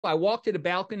I walked to the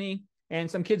balcony and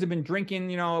some kids have been drinking,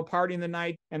 partying the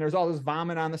night, and there's all this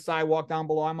vomit on the sidewalk down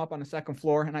below. I'm up on the second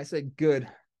floor, and I said, good,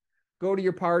 go to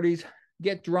your parties,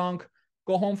 get drunk,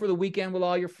 go home for the weekend with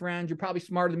all your friends. You're probably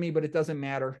smarter than me, but it doesn't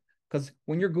matter because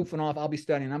when you're goofing off, I'll be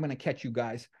studying. I'm going to catch you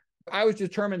guys. I was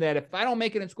determined that if I don't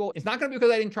make it in school, it's not going to be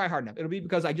because I didn't try hard enough. It'll be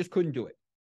because I just couldn't do it.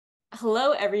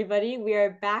 Hello, everybody. We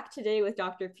are back today with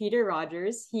Dr. Peter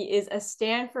Rogers. He is a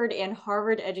Stanford and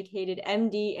Harvard educated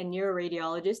MD and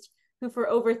neuroradiologist who, for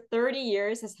over 30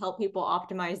 years, has helped people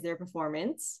optimize their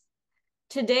performance.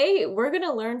 Today, we're going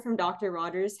to learn from Dr.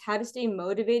 Rogers how to stay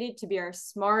motivated to be our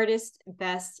smartest,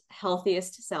 best,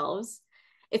 healthiest selves.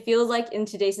 It feels like in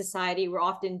today's society, we're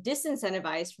often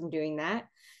disincentivized from doing that.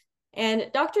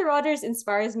 And Dr. Rogers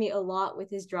inspires me a lot with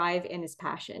his drive and his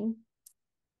passion.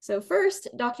 So first,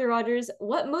 Dr. Rogers,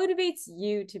 what motivates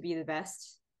you to be the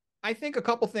best? I think a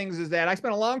couple things is that I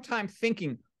spent a long time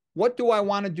thinking, what do I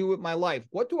want to do with my life?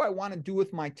 What do I want to do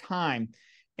with my time?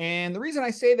 And the reason I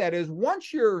say that is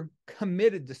once you're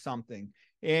committed to something,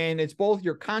 and it's both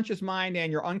your conscious mind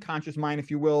and your unconscious mind, if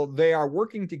you will, they are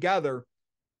working together,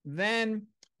 then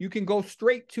you can go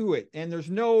straight to it and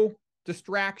there's no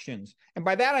distractions. And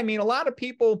by that, I mean, a lot of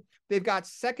people, they've got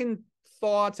second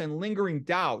thoughts and lingering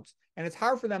doubts. And it's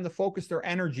hard for them to focus their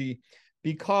energy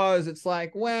because it's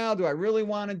like, well, do I really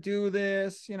want to do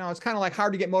this? It's kind of like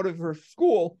hard to get motivated for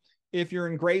school if you're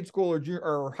in grade school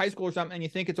or high school or something and you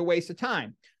think it's a waste of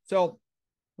time. So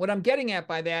what I'm getting at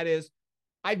by that is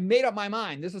I've made up my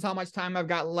mind. This is how much time I've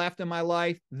got left in my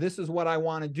life. This is what I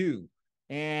want to do.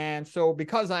 And so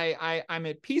because I'm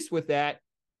at peace with that,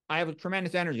 I have a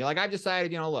tremendous energy. Like I've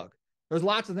decided, look, there's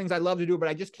lots of things I'd love to do, but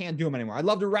I just can't do them anymore. I'd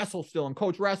love to wrestle still and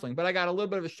coach wrestling, but I got a little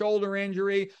bit of a shoulder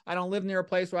injury. I don't live near a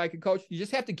place where I could coach. You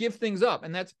just have to give things up.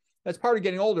 And that's part of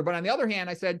getting older. But on the other hand,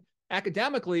 I said,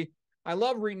 academically, I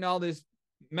love reading all this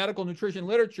medical nutrition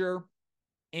literature,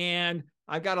 and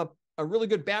I've got a really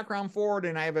good background for it,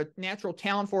 and I have a natural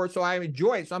talent for it, so I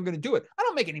enjoy it, so I'm going to do it. I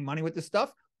don't make any money with this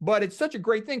stuff, but it's such a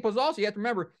great thing. Because also, you have to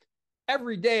remember,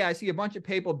 every day I see a bunch of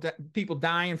people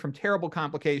dying from terrible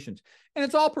complications, and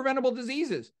it's all preventable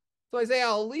diseases. So I say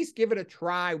I'll at least give it a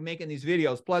try making these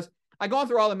videos. Plus, I've gone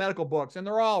through all the medical books, and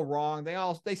they're all wrong.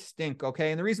 They stink,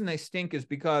 okay? And the reason they stink is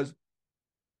because,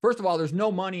 first of all, there's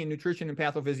no money in nutrition and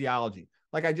pathophysiology.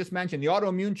 Like I just mentioned, the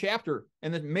autoimmune chapter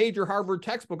in the major Harvard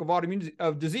textbook of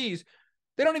autoimmune disease,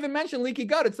 they don't even mention leaky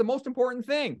gut. It's the most important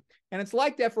thing. And it's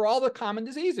like that for all the common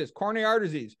diseases. Coronary artery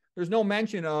disease, there's no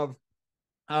mention of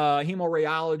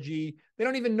hemorrheology. They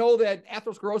don't even know that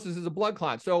atherosclerosis is a blood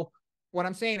clot. So what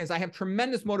I'm saying is I have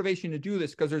tremendous motivation to do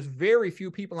this because there's very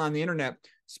few people on the internet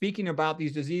speaking about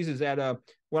these diseases at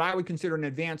what I would consider an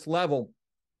advanced level.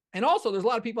 And also there's a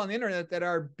lot of people on the internet that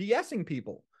are BSing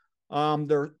people.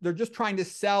 They're just trying to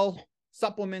sell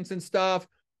supplements and stuff,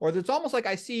 or it's almost like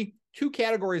I see two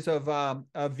categories of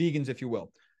vegans, if you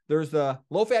will. There's the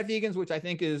low-fat vegans, which I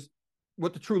think is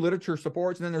what the true literature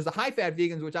supports. And then there's the high-fat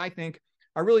vegans, which I think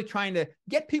are really trying to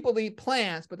get people to eat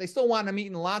plants, but they still want them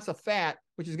eating lots of fat,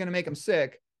 which is going to make them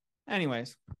sick.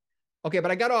 Anyways. Okay,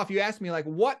 but I got off. You asked me, like,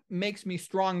 what makes me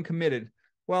strong and committed?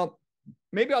 Well,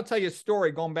 maybe I'll tell you a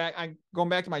story going back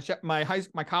to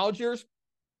my college years,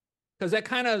 because that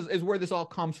kind of is where this all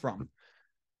comes from.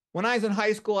 When I was in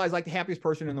high school, I was like the happiest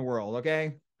person in the world,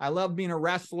 okay? I loved being a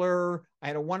wrestler. I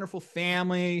had a wonderful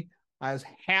family. I was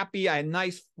happy. I had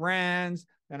nice friends.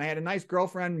 And I had a nice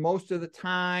girlfriend most of the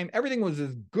time. Everything was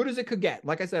as good as it could get.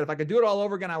 Like I said, if I could do it all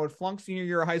over again, I would flunk senior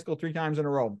year of high school 3 times in a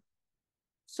row.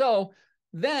 So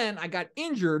then I got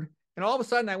injured, and all of a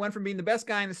sudden I went from being the best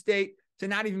guy in the state to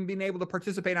not even being able to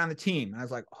participate on the team. And I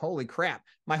was like, holy crap.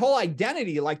 My whole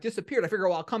identity disappeared. I figured,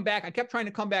 well, I'll come back. I kept trying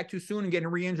to come back too soon and getting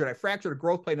re-injured. I fractured a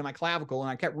growth plate in my clavicle, and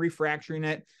I kept refracturing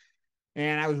it.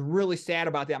 And I was really sad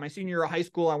about that. My senior year of high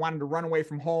school, I wanted to run away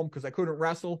from home because I couldn't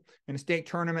wrestle in a state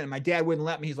tournament. And my dad wouldn't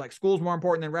let me. He's like, school's more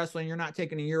important than wrestling. You're not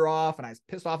taking a year off. And I was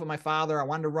pissed off at my father. I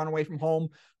wanted to run away from home.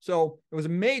 So it was a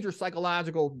major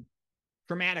psychological,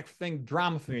 traumatic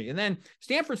drama for me. And then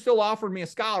Stanford still offered me a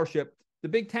scholarship. The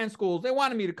Big Ten schools, they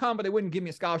wanted me to come, but they wouldn't give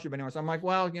me a scholarship anymore. So I'm like,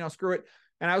 well, screw it.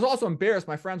 And I was also embarrassed.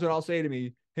 My friends would all say to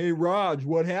me, hey, Raj,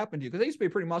 what happened to you? Because I used to be a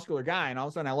pretty muscular guy. And all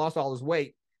of a sudden I lost all this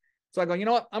weight. So I go, you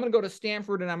know what? I'm going to go to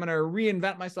Stanford and I'm going to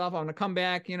reinvent myself. I'm going to come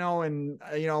back, and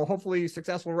hopefully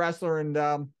successful wrestler. And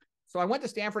so I went to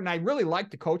Stanford, and I really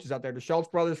liked the coaches out there. The Schultz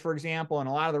brothers, for example, and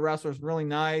a lot of the wrestlers, really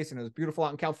nice. And it was beautiful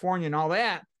out in California and all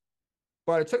that.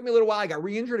 But it took me a little while. I got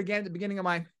re-injured again at the beginning of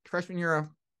my freshman year.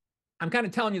 I'm kind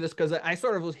of telling you this because I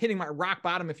sort of was hitting my rock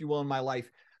bottom, if you will, in my life.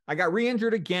 I got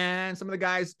re-injured again. Some of the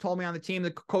guys told me on the team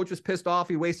the coach was pissed off.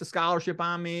 He wasted a scholarship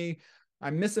on me.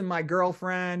 I'm missing my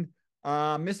girlfriend.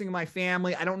 missing my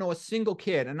family. I don't know a single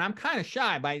kid, and I'm kind of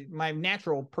shy by my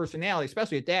natural personality,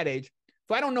 especially at that age.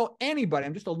 So I don't know anybody.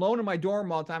 I'm just alone in my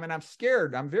dorm all the time, and I'm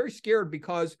scared. I'm very scared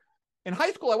because in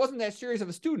high school, I wasn't that serious of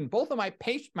a student. Both of my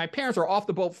parents are off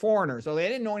the boat foreigners, so they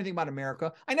didn't know anything about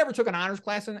America. I never took an honors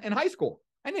class in high school.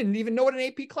 I didn't even know what an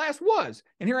AP class was.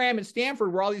 And here I am at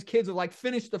Stanford where all these kids have like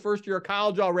finished the first year of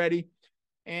college already.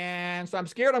 And so I'm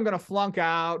scared I'm going to flunk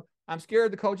out. I'm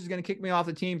scared the coach is going to kick me off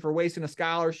the team for wasting a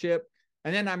scholarship.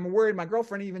 And then I'm worried, my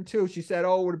girlfriend even too, she said,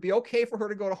 oh, would it be okay for her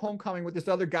to go to homecoming with this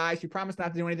other guy? She promised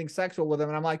not to do anything sexual with him.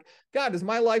 And I'm like, God, does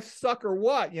my life suck or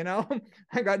what? You know,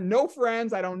 I got no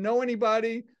friends. I don't know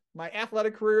anybody. My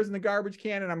athletic career is in the garbage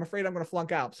can, and I'm afraid I'm going to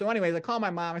flunk out. So anyways, I called my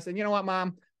mom. I said, you know what,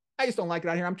 Mom? I just don't like it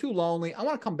out here. I'm too lonely. I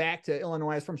want to come back to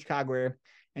Illinois. I was from Chicago area.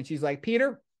 And she's like,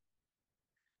 Peter,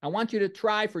 I want you to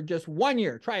try for just 1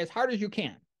 year. Try as hard as you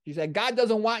can. She said, God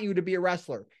doesn't want you to be a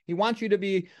wrestler. He wants you to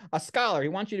be a scholar. He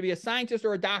wants you to be a scientist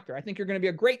or a doctor. I think you're going to be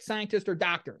a great scientist or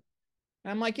doctor.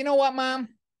 And I'm like, you know what, Mom?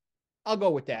 I'll go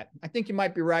with that. I think you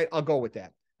might be right. I'll go with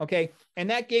that. Okay.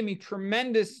 And that gave me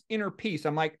tremendous inner peace.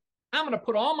 I'm like, I'm going to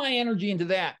put all my energy into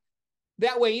that.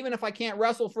 That way, even if I can't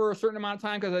wrestle for a certain amount of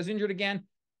time because I was injured again,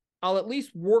 I'll at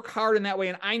least work hard in that way.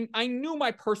 And I knew my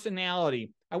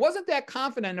personality. I wasn't that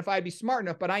confident if I'd be smart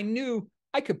enough, but I knew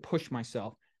I could push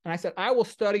myself. And I said, I will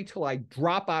study till I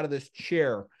drop out of this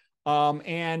chair.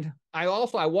 And I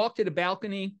walked to the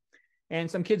balcony, and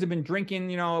some kids have been drinking,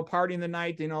 partying the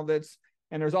night,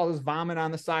 and there's all this vomit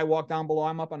on the sidewalk down below.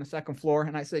 I'm up on the second floor.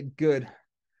 And I said, good,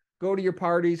 go to your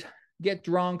parties, get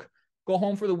drunk, go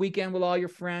home for the weekend with all your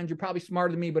friends. You're probably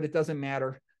smarter than me, but it doesn't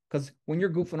matter. Because when you're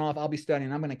goofing off, I'll be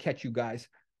studying. I'm going to catch you guys.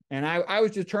 And I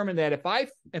was determined that if I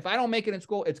don't make it in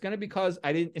school, it's going to be because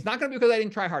it's not going to be because I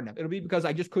didn't try hard enough. It'll be because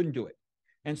I just couldn't do it.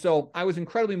 And so I was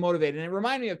incredibly motivated. And it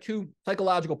reminded me of two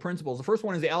psychological principles. The first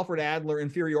one is the Alfred Adler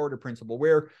inferiority principle,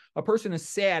 where a person is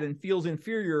sad and feels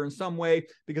inferior in some way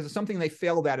because of something they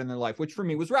failed at in their life, which for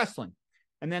me was wrestling.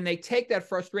 And then they take that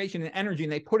frustration and energy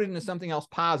and they put it into something else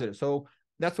positive. So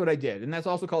that's what I did. And that's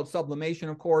also called sublimation,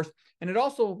 of course. And it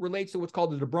also relates to what's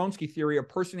called the Dabrowski theory of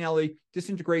personality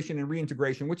disintegration and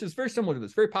reintegration, which is very similar to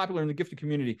this, very popular in the gifted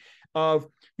community. Of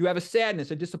you have a sadness,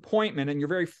 a disappointment, and you're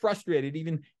very frustrated,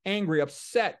 even angry,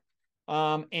 upset.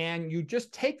 And you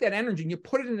just take that energy and you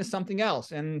put it into something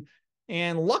else. And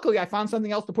luckily I found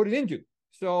something else to put it into.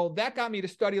 So that got me to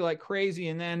study like crazy.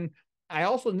 And then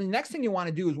the next thing you want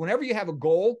to do is whenever you have a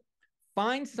goal,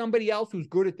 find somebody else who's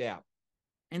good at that.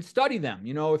 And study them.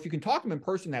 If you can talk to them in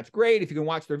person, that's great. If you can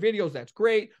watch their videos, that's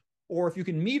great. Or if you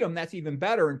can meet them, that's even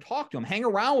better. And talk to them, hang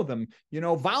around with them,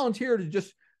 volunteer to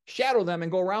just shadow them and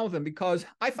go around with them. Because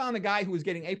I found a guy who was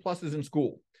getting A+ in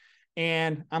school.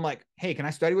 And I'm like, hey, can I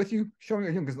study with you? Show me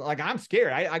what you're doing. Because I'm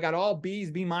scared. I got all B's,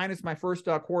 B- my first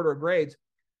quarter of grades.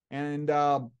 And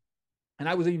I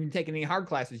wasn't even taking any hard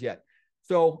classes yet.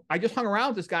 So I just hung around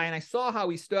with this guy and I saw how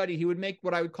he studied. He would make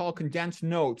what I would call condensed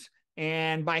notes.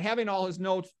 And by having all his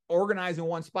notes organized in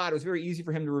one spot, it was very easy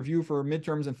for him to review for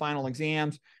midterms and final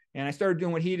exams. And I started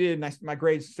doing what he did, and my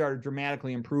grades started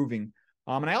dramatically improving.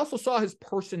 And I also saw his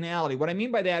personality. What I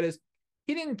mean by that is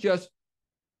he didn't just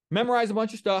memorize a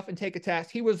bunch of stuff and take a test.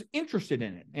 He was interested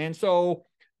in it. And so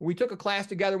we took a class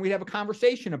together and we'd have a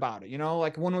conversation about it.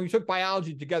 Like when we took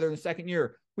biology together in the second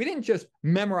year, we didn't just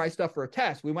memorize stuff for a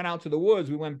test. We went out to the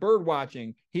woods. We went bird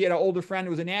watching. He had an older friend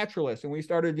who was a naturalist, and we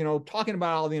started, talking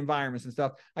about all the environments and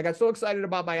stuff. I got so excited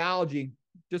about biology,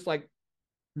 just like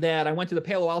that. I went to the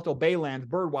Palo Alto Baylands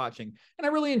bird watching, and I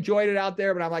really enjoyed it out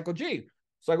there. But I'm like, oh, gee.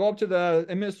 So I go up to the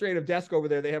administrative desk over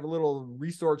there. They have a little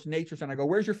resource nature center. I go,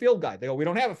 where's your field guide? They go, we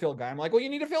don't have a field guide. I'm like, well, you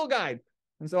need a field guide.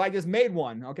 And so I just made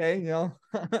one. Okay.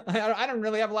 I don't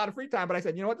really have a lot of free time, but I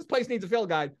said, you know what, this place needs a field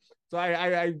guide. So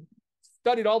I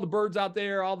studied all the birds out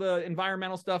there, all the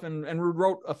environmental stuff, and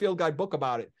wrote a field guide book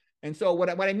about it. And so what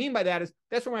I mean by that is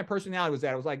that's where my personality was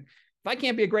at. I was like, if I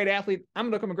can't be a great athlete, I'm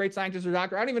going to become a great scientist or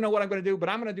doctor. I don't even know what I'm going to do, but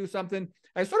I'm going to do something.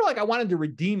 I sort of like I wanted to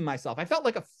redeem myself. I felt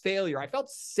like a failure. I felt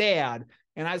sad,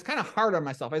 and I was kind of hard on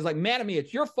myself. I was like, mad at me.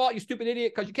 It's your fault, you stupid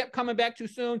idiot, because you kept coming back too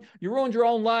soon. You ruined your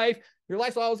own life. Your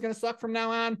life's always going to suck from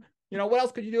now on. What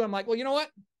else could you do? I'm like, well, you know what?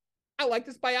 I like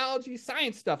this biology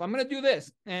science stuff. I'm going to do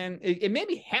this. And it made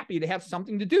me happy to have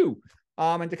something to do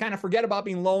and to kind of forget about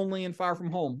being lonely and far from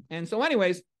home. And so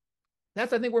anyways,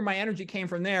 that's, I think, where my energy came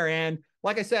from there. And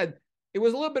like I said, it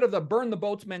was a little bit of the burn the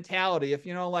boats mentality. If,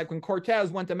 like when Cortez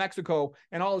went to Mexico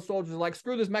and all the soldiers were like,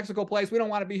 screw this Mexico place. We don't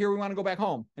want to be here. We want to go back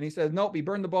home. And he says, nope, he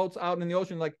burned the boats out in the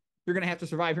ocean. Like, you're going to have to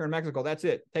survive here in Mexico. That's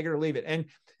it. Take it or leave it.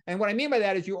 And what I mean by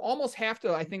that is you almost have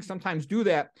to, I think, sometimes do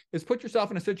that, is put yourself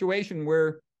in a situation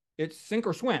where it's sink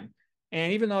or swim.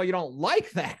 And even though you don't like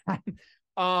that,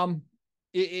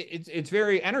 it's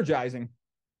very energizing.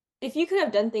 If you could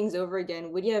have done things over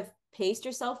again, would you have paced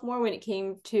yourself more when it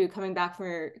came to coming back from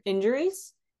your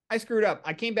injuries? I screwed up.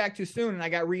 I came back too soon and I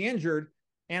got re-injured.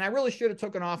 And I really should have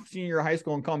taken off senior year of high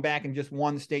school and come back and just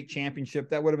won the state championship.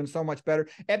 That would have been so much better.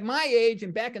 At my age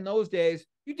and back in those days,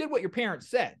 you did what your parents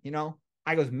said.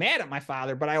 I was mad at my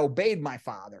father, but I obeyed my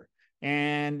father.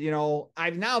 And, now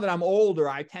that I'm older,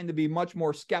 I tend to be much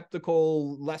more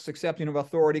skeptical, less accepting of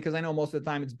authority, because I know most of the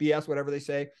time it's BS, whatever they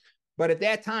say. But at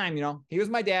that time, he was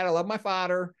my dad. I love my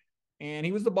father, and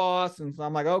he was the boss. And so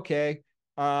I'm like, okay.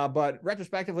 But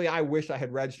retrospectively, I wish I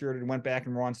had redshirted and went back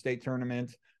and won state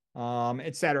tournament,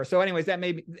 et cetera. So anyways,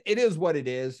 it is what it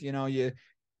is. You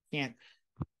can't.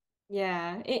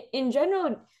 Yeah. In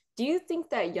general, do you think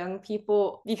that young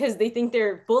people, because they think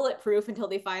they're bulletproof until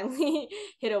they finally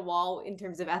hit a wall in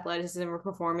terms of athleticism or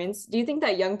performance, do you think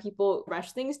that young people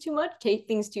rush things too much, take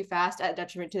things too fast at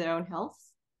detriment to their own health?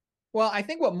 Well, I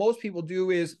think what most people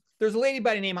do is, there's a lady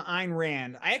by the name of Ayn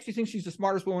Rand. I actually think she's the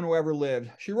smartest woman who ever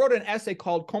lived. She wrote an essay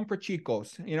called Compra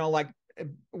Chicos.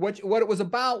 What it was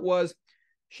about was,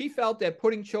 she felt that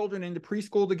putting children into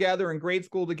preschool together and grade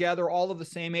school together, all of the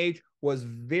same age, was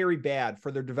very bad for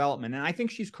their development. And I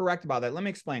think she's correct about that. Let me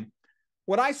explain.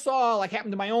 What I saw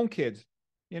happened to my own kids.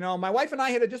 My wife and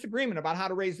I had a disagreement about how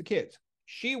to raise the kids.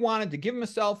 She wanted to give them a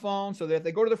cell phone so that if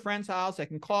they go to the friend's house, they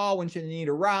can call when she need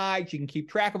a ride. She can keep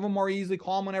track of them more easily,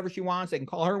 call them whenever she wants. They can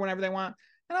call her whenever they want.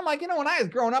 And I'm like, when I was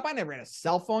growing up, I never had a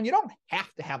cell phone. You don't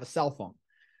have to have a cell phone.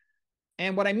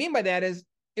 And what I mean by that is,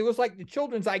 it was like the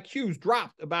children's IQs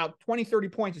dropped about 20, 30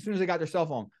 points as soon as they got their cell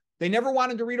phone. They never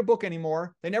wanted to read a book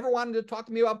anymore. They never wanted to talk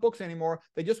to me about books anymore.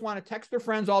 They just want to text their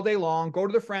friends all day long, go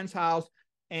to their friend's house,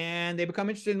 and they become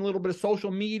interested in a little bit of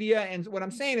social media. And what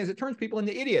I'm saying is, it turns people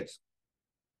into idiots.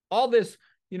 All this,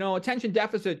 attention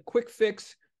deficit, quick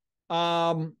fix,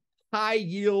 high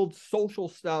yield social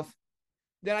stuff,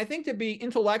 that I think to be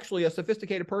intellectually a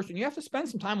sophisticated person, you have to spend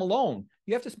some time alone.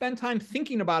 You have to spend time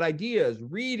thinking about ideas,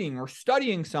 reading or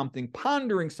studying something,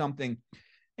 pondering something,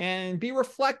 and be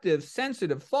reflective,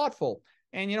 sensitive, thoughtful.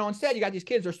 And, instead you got these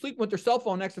kids, they're sleeping with their cell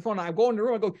phone next to the phone. I go in the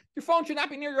room, I go, your phone should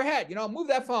not be near your head. Move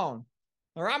that phone,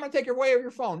 or I'm going to take away your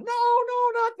phone.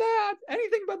 No, not that.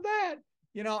 Anything but that.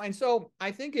 And so I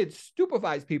think it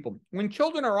stupefies people. When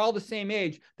children are all the same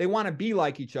age, they want to be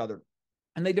like each other,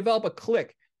 and they develop a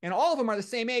clique. And all of them are the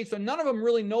same age, so none of them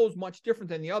really knows much different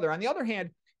than the other. On the other hand,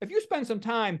 if you spend some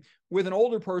time with an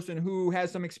older person who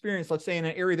has some experience, let's say in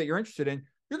an area that you're interested in,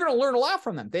 you're going to learn a lot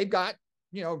from them. They've got,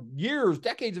 years,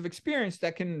 decades of experience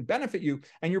that can benefit you,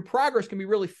 and your progress can be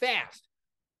really fast.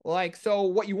 So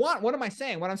what am I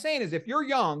saying? What I'm saying is, if you're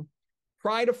young,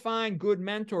 try to find good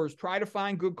mentors, try to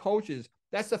find good coaches.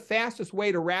 That's the fastest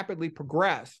way to rapidly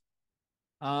progress.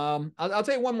 I'll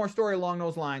tell you one more story along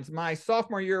those lines. My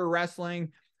sophomore year of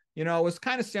wrestling, it was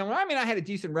kind of similar. I mean, I had a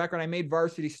decent record. I made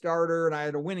varsity starter and I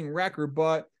had a winning record,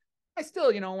 but I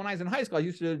still, when I was in high school, I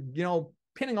used to,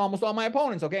 pinning almost all my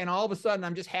opponents. Okay. And all of a sudden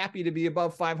I'm just happy to be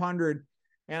above 500,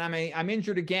 and I'm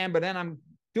injured again, but then I'm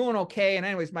doing okay. And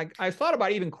anyways, I thought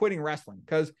about even quitting wrestling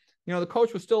because, the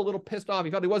coach was still a little pissed off.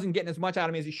 He felt he wasn't getting as much out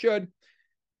of me as he should.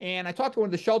 And I talked to one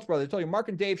of the Schultz brothers. I told you, Mark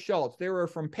and Dave Schultz. They were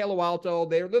from Palo Alto.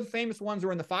 They're the famous ones who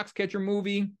were in the Foxcatcher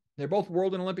movie. They're both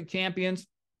world and Olympic champions.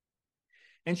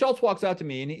 And Schultz walks out to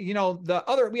me, and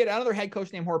we had another head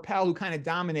coach named Horpel who kind of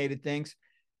dominated things.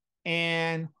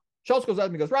 And Schultz goes up to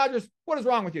me and goes, Rogers, what is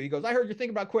wrong with you? He goes, I heard you're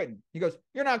thinking about quitting. He goes,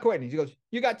 you're not quitting. He goes,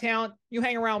 you got talent. You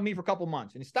hang around with me for a couple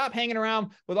months, and you stop hanging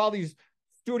around with all these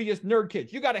studious nerd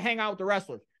kids. You got to hang out with the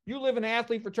wrestlers. You live in an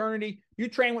athlete fraternity. You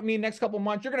train with me the next couple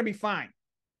months. You're going to be fine.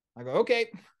 I go, okay.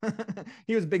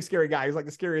 He was a big, scary guy. He was like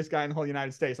the scariest guy in the whole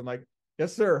United States. I'm like,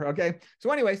 yes, sir. Okay.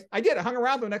 So anyways, I did. I hung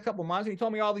around for the next couple of months, and he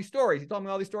told me all these stories. He told me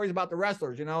all these stories about the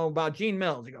wrestlers, about Gene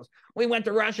Mills. He goes, we went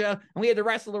to Russia and we had to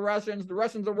wrestle the Russians. The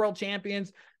Russians are world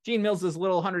champions. Gene Mills is this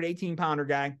little 118 pounder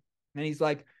guy. And he's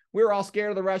like, we were all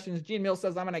scared of the Russians. Gene Mills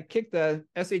says, I'm going to kick the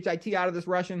SHIT out of this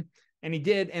Russian. And he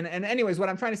did. And anyways, what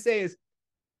I'm trying to say is,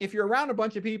 if you're around a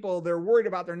bunch of people, they're worried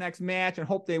about their next match and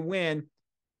hope they win,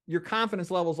 your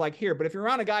confidence level's like here. But if you're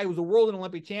around a guy who's a world and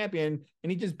Olympic champion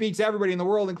and he just beats everybody in the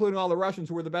world, including all the Russians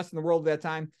who were the best in the world at that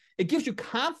time, it gives you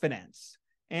confidence.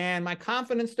 And my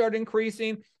confidence started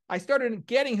increasing. I started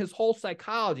getting his whole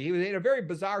psychology. He had a very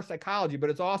bizarre psychology,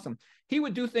 but it's awesome. He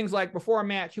would do things like before a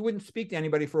match, he wouldn't speak to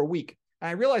anybody for a week. And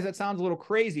I realize that sounds a little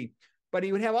crazy, but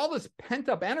he would have all this pent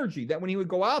up energy that when he would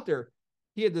go out there,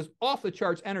 he had this off the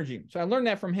charts energy. So I learned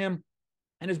that from him.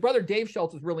 And his brother, Dave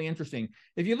Schultz, is really interesting.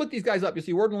 If you look these guys up, you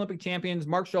see World Olympic champions,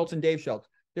 Mark Schultz and Dave Schultz.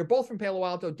 They're both from Palo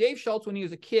Alto. Dave Schultz, when he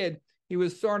was a kid, he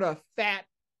was sort of fat,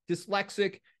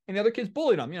 dyslexic, and the other kids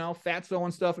bullied him, fatso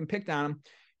and stuff, and picked on him.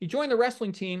 He joined the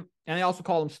wrestling team, and they also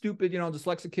called him stupid.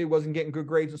 Dyslexic kid, wasn't getting good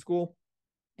grades in school.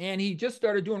 And he just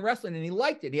started doing wrestling, and he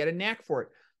liked it. He had a knack for it.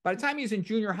 By the time he was in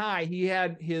junior high, he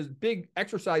had his big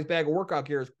exercise bag of workout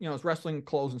gear, his wrestling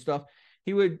clothes and stuff.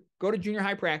 He would go to junior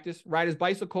high practice, ride his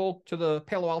bicycle to the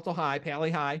Palo Alto High, Pali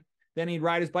High. Then he'd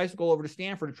ride his bicycle over to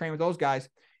Stanford to train with those guys.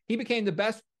 He became the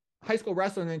best high school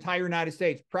wrestler in the entire United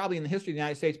States, probably in the history of the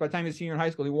United States. By the time he was senior in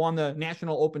high school, he won the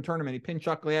National Open Tournament. He pinned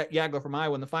Chuck Yagler from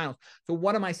Iowa in the finals. So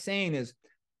what am I saying is,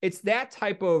 it's that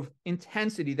type of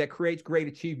intensity that creates great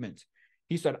achievements.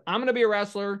 He said, I'm going to be a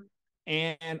wrestler,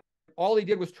 and all he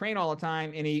did was train all the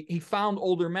time, and he found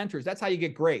older mentors. That's how you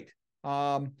get great.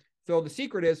 So the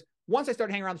secret is, once I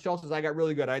started hanging around the Schultzes, I got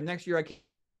really good. Next year, I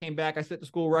came back. I set the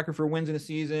school record for wins in a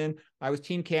season. I was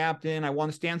team captain. I won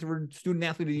the Stanford Student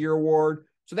Athlete of the Year award.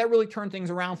 So that really turned things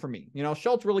around for me.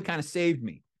 Schultz really kind of saved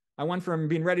me. I went from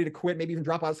being ready to quit, maybe even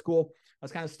drop out of school.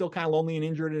 I was still kind of lonely and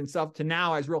injured and stuff, to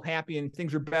now I was real happy and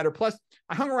things are better. Plus,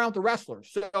 I hung around with the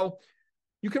wrestlers. So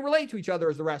you can relate to each other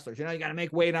as the wrestlers. You got to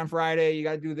make weight on Friday. You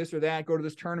got to do this or that, go to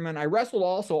this tournament. I wrestled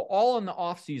also all in the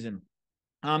off season.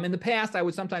 In the past, I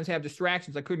would sometimes have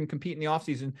distractions. I couldn't compete in the off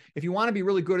season. If you want to be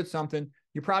really good at something,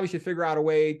 you probably should figure out a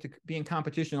way to be in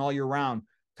competition all year round.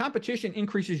 Competition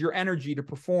increases your energy to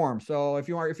perform. So if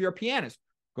you're a pianist,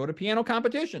 go to piano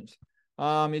competitions.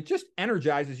 It just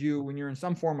energizes you when you're in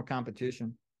some form of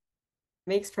competition.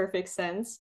 Makes perfect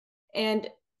sense. And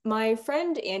my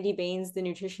friend Andy Baines, the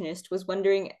nutritionist, was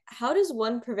wondering, how does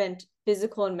one prevent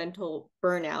physical and mental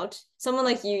burnout? Someone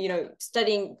like you,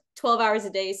 studying 12 hours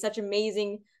a day, such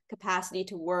amazing capacity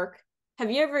to work. Have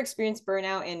you ever experienced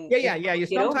burnout? And Yeah. You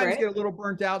sometimes get a little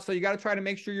burnt out. So you got to try to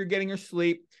make sure you're getting your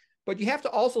sleep. But you have to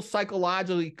also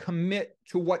psychologically commit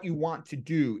to what you want to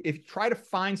do. If you try to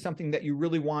find something that you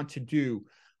really want to do.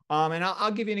 And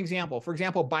I'll give you an example. For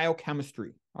example,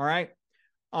 biochemistry. All right.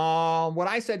 What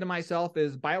I said to myself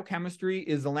is, biochemistry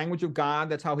is the language of God.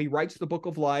 That's how he writes the book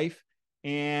of life.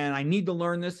 And I need to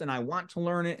learn this, and I want to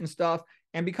learn it and stuff.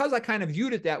 And because I kind of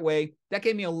viewed it that way, that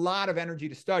gave me a lot of energy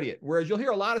to study it. Whereas you'll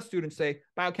hear a lot of students say,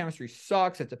 biochemistry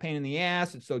sucks. It's a pain in the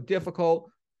ass. It's so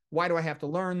difficult. Why do I have to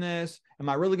learn this? Am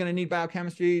I really going to need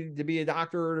biochemistry to be a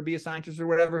doctor or to be a scientist or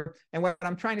whatever? And what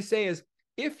I'm trying to say is,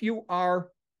 if you are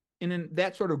in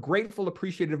that sort of grateful,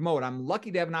 appreciative mode, I'm lucky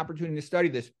to have an opportunity to study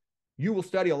this, you will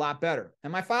study a lot better.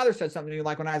 And my father said something to me,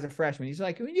 like when I was a freshman. He's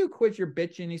like, when you quit your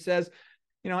bitching, he says,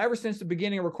 ever since the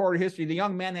beginning of recorded history, the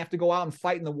young men have to go out and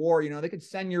fight in the war. They could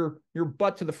send your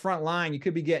butt to the front line. You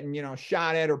could be getting,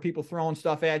 shot at, or people throwing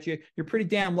stuff at you. You're pretty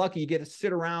damn lucky you get to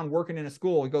sit around working in a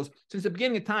school. He goes, since the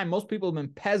beginning of time, most people have been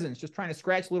peasants, just trying to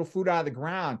scratch a little food out of the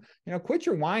ground. Quit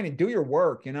your whine and do your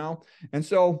work, And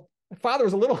so my father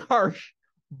was a little harsh,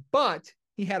 but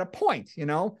he had a point,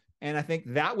 and I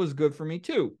think that was good for me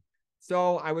too.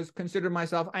 So I was considered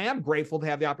myself, I am grateful to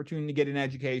have the opportunity to get an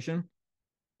education.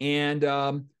 And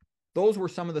those were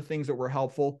some of the things that were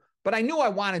helpful, but I knew I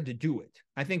wanted to do it.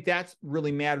 I think that's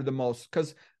really mattered the most,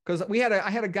 because I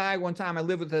had a guy one time I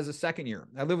lived with as a second year.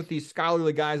 I lived with these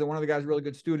scholarly guys, and one of the guys was a really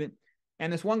good student.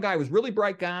 And this one guy was really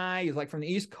bright guy. He's like from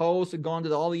the East Coast, had gone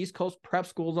to all the East Coast prep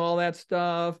schools, all that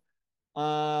stuff.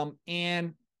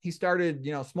 And he started,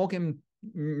 smoking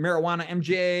marijuana,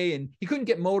 MJ, and he couldn't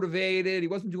get motivated. He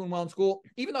wasn't doing well in school,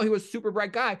 even though he was a super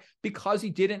bright guy, because he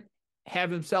didn't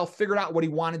have himself figured out what he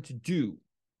wanted to do.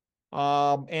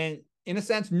 And in a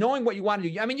sense, knowing what you want to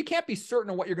do, I mean, you can't be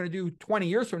certain of what you're going to do 20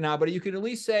 years from now, but you could at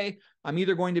least say, I'm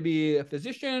either going to be a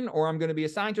physician, or I'm going to be a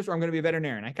scientist, or I'm going to be a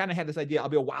veterinarian. I kind of had this idea, I'll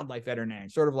be a wildlife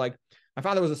veterinarian, sort of like my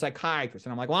father was a psychiatrist.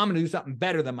 And I'm like, well, I'm going to do something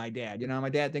better than my dad. My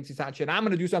dad thinks he's hot shit. I'm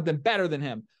going to do something better than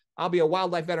him. I'll be a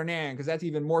wildlife veterinarian, because that's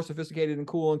even more sophisticated and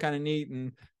cool and kind of neat,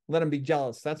 and let him be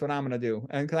jealous. That's what I'm going to do.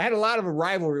 And because I had a lot of a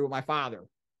rivalry with my father.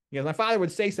 My father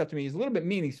would say stuff to me. He's a little bit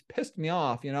mean. He's pissed me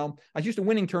off. I was used to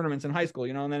winning tournaments in high school,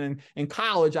 and then in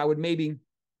college, I would maybe,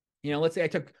 let's say I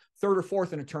took third or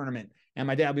fourth in a tournament, and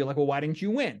my dad would be like, well, why didn't you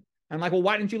win? And I'm like, well,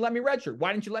 why didn't you let me redshirt?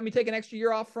 Why didn't you let me take an extra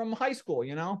year off from high school?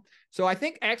 So I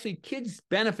think actually kids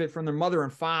benefit from their mother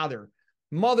and father.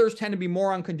 Mothers tend to be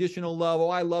more unconditional love. Oh,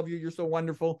 I love you. You're so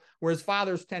wonderful. Whereas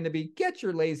fathers tend to be, get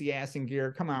your lazy ass in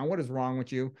gear. Come on. What is wrong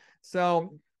with you?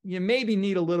 So you maybe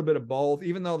need a little bit of both,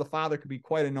 even though the father could be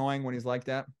quite annoying when he's like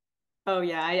that. Oh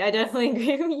yeah, I definitely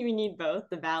agree with you. We need both,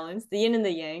 the balance, the yin and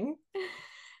the yang.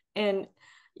 And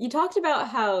you talked about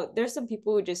how there's some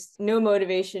people who just no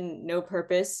motivation, no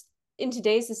purpose. In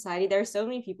today's society, there are so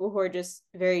many people who are just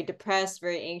very depressed,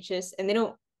 very anxious, and they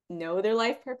don't know their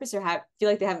life purpose, or feel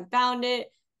like they haven't found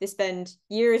it. They spend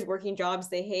years working jobs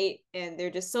they hate, and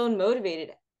they're just so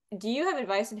unmotivated. Do you have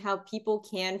advice on how people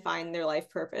can find their life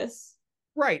purpose?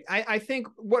 Right. I think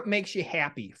what makes you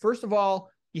happy, first of all,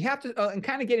 you have to, and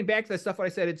kind of getting back to that stuff, what I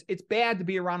said, it's bad to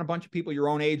be around a bunch of people your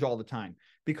own age all the time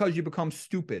because you become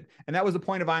stupid. And that was the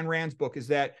point of Ayn Rand's book, is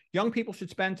that young people should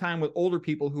spend time with older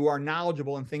people who are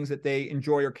knowledgeable in things that they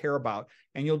enjoy or care about.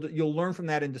 And you'll learn from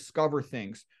that and discover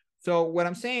things. So what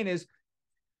I'm saying is,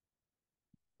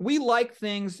 we like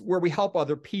things where we help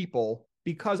other people,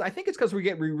 because I think it's because we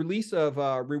get release of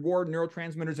reward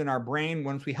neurotransmitters in our brain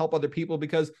once we help other people,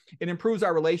 because it improves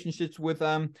our relationships with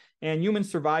them, and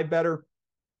humans survive better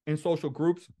in social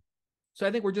groups. So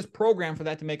I think we're just programmed for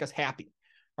that to make us happy.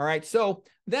 All right. So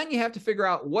then you have to figure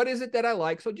out, what is it that I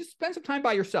like? So just spend some time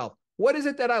by yourself. What is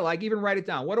it that I like? Even write it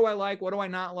down. What do I like? What do I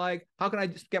not like? How can I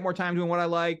just get more time doing what I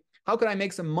like? How can I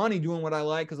make some money doing what I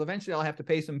like? Because eventually I'll have to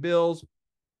pay some bills.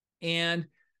 And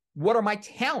what are my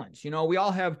talents? You know, we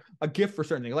all have a gift for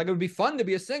certain things. Like, it would be fun to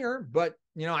be a singer, but,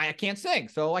 you know, I can't sing,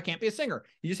 so I can't be a singer.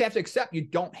 You just have to accept you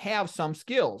don't have some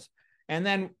skills. And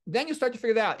then you start to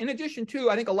figure that out. In addition to,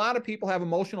 I think a lot of people have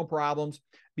emotional problems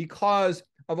because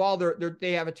of all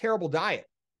they have a terrible diet.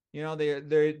 You know,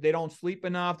 they don't sleep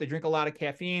enough. They drink a lot of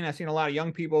caffeine. I've seen a lot of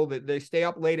young people that they stay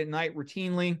up late at night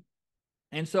routinely.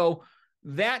 And so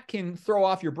that can throw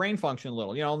off your brain function a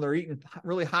little. You know, they're eating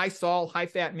really high salt, high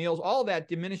fat meals. All of that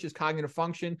diminishes cognitive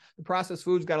function. The processed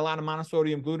foods got a lot of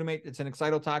monosodium glutamate. It's an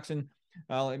excitotoxin.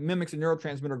 It mimics a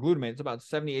neurotransmitter, glutamate. It's about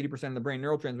 70-80% of the brain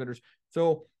neurotransmitters.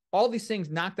 So all these things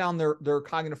knock down their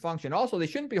cognitive function. Also, they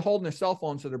shouldn't be holding their cell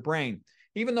phones to their brain.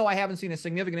 Even though I haven't seen a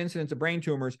significant incidence of brain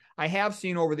tumors, I have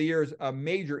seen over the years a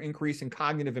major increase in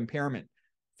cognitive impairment.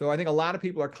 So I think a lot of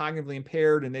people are cognitively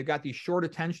impaired, and they've got these short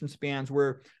attention spans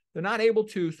where they're not able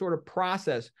to sort of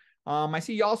process. I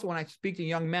see also when I speak to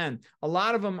young men, a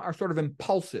lot of them are sort of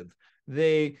impulsive.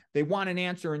 They want an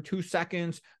answer in 2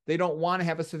 seconds. They don't want to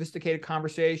have a sophisticated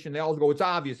conversation. They always go, it's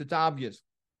obvious, it's obvious.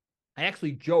 I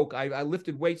actually joke. I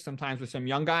lifted weights sometimes with some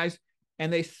young guys,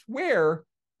 and they swear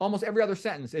almost every other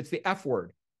sentence. It's the F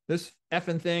word. This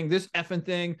effing thing, this effing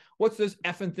thing. What's this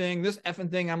effing thing, this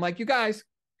effing thing? I'm like, you guys,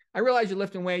 I realize you're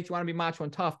lifting weights. You want to be macho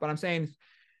and tough, but I'm saying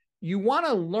you want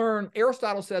to learn.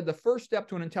 Aristotle said the first step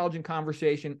to an intelligent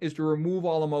conversation is to remove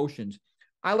all emotions.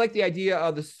 I like the idea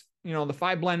of this, you know, the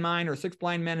 5 blind men or 6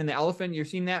 blind men and the elephant. You've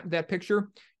seen that picture?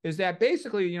 Is that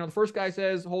basically, you know, the first guy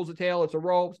says, holds the tail, it's a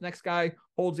rope. Next guy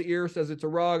holds the ear, says it's a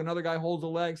rug. Another guy holds the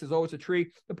leg, says, oh, it's a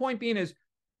tree. The point being is,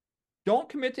 don't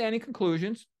commit to any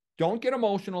conclusions. Don't get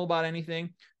emotional about anything.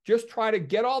 Just try to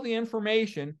get all the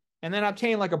information and then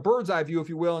obtain like a bird's eye view, if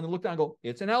you will, and then look down and go,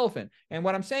 it's an elephant. And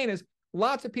what I'm saying is,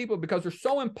 lots of people, because they're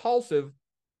so impulsive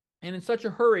and in such a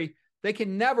hurry, they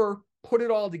can never put it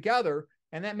all together,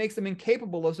 and that makes them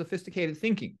incapable of sophisticated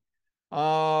thinking.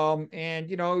 And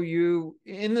you know,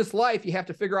 in this life, you have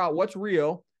to figure out what's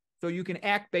real so you can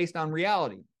act based on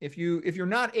reality. If you're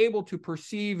not able to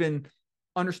perceive and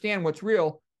understand what's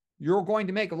real, you're going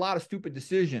to make a lot of stupid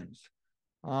decisions.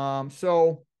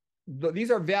 So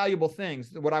these are valuable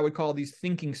things, what I would call these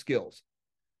thinking skills.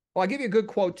 Well, I'll give you a good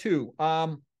quote too.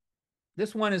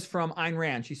 This one is from Ayn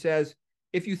Rand. She says,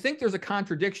 if you think there's a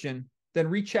contradiction, then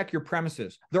recheck your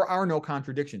premises. There are no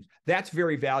contradictions. That's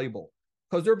very valuable,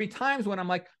 because there'll be times when I'm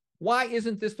like, why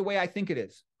isn't this the way I think it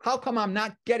is? How come I'm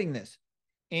not getting this?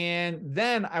 And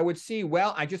then I would see,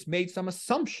 well, I just made some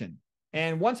assumption.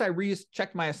 And once I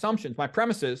rechecked my assumptions, my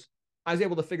premises, I was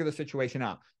able to figure the situation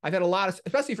out. I've had a lot of,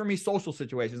 especially for me, social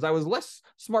situations. I was less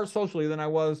smart socially than I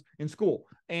was in school.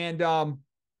 And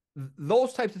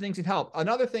those types of things can help.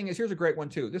 Another thing is, here's a great one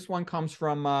too. This one comes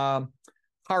from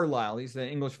Carlyle. He's an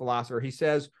English philosopher. He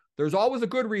says, there's always a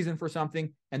good reason for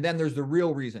something, and then there's the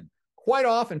real reason. Quite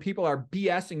often people are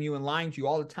BSing you and lying to you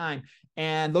all the time,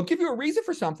 and they'll give you a reason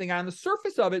for something. On the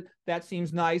surface of it, that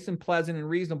seems nice and pleasant and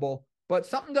reasonable, but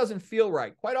something doesn't feel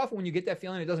right. Quite often when you get that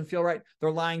feeling it doesn't feel right,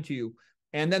 they're lying to you.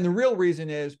 And then the real reason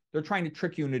is they're trying to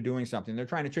trick you into doing something. They're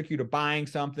trying to trick you to buying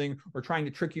something, or trying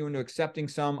to trick you into accepting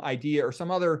some idea or some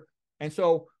other. And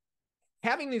so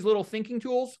having these little thinking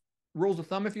tools, rules of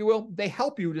thumb, if you will, they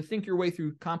help you to think your way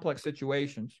through complex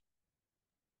situations.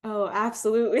 Oh,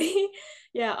 absolutely.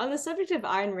 Yeah. On the subject of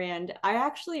Ayn Rand, I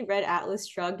actually read Atlas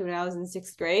Shrugged when I was in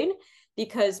 6th grade,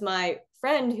 because my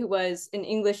friend who was an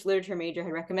English literature major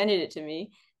had recommended it to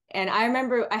me. And I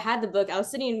remember I had the book. I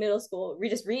was sitting in middle school,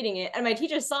 just reading it. And my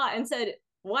teacher saw it and said,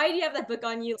 why do you have that book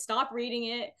on you? Stop reading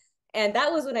it. And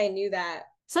that was when I knew that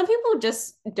some people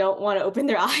just don't want to open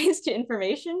their eyes to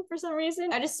information for some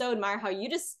reason. I just so admire how you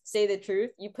just say the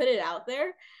truth. You put it out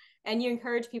there and you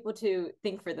encourage people to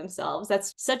think for themselves.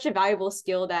 That's such a valuable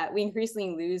skill that we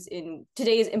increasingly lose in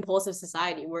today's impulsive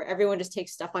society, where everyone just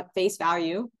takes stuff at face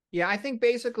value. Yeah, I think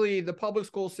basically the public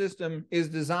school system is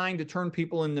designed to turn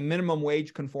people into minimum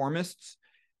wage conformists.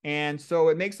 And so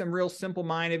it makes them real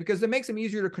simple-minded because it makes them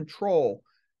easier to control.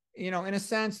 In a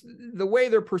sense, the way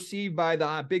they're perceived by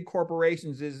the big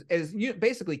corporations is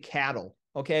basically cattle,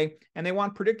 okay? And they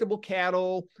want predictable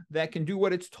cattle that can do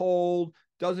what it's told,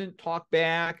 doesn't talk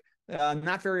back,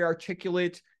 not very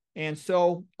articulate. And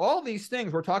so all these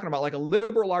things we're talking about, like a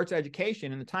liberal arts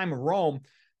education in the time of Rome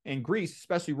and Greece,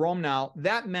 especially Rome now,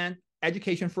 that meant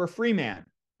education for a free man,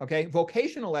 okay?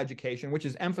 Vocational education, which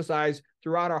is emphasized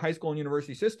throughout our high school and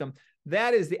university system,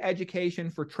 that is the education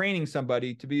for training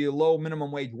somebody to be a low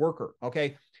minimum wage worker,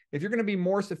 okay? If you're going to be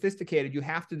more sophisticated, you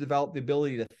have to develop the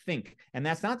ability to think. And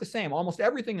that's not the same. Almost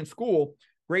everything in school,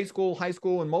 grade school, high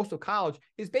school, and most of college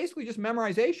is basically just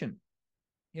memorization,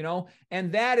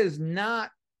 and that is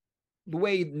not the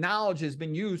way knowledge has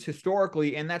been used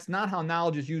historically, and that's not how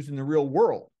knowledge is used in the real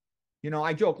world.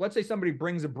 I joke, let's say somebody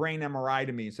brings a brain MRI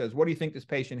to me and says, what do you think this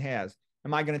patient has?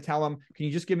 Am I going to tell them, can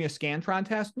you just give me a Scantron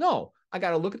test? No, I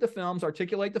got to look at the films,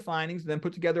 articulate the findings, then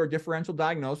put together a differential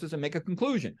diagnosis and make a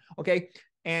conclusion. Okay.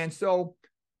 And so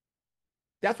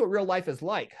that's what real life is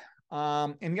like.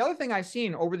 And the other thing I've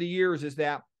seen over the years is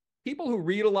that people who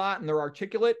read a lot and they're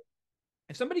articulate,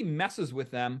 if somebody messes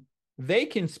with them, they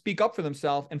can speak up for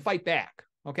themselves and fight back.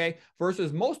 Okay.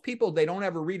 Versus most people, they don't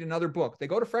ever read another book. They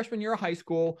go to freshman year of high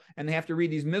school and they have to read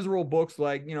these miserable books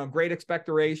like, Great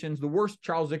Expectorations, the worst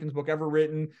Charles Dickens book ever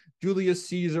written, Julius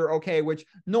Caesar. Okay. Which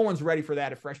no one's ready for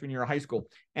that at freshman year of high school.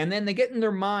 And then they get in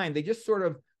their mind, they just sort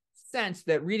of sense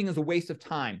that reading is a waste of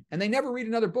time and they never read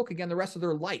another book again the rest of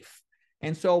their life.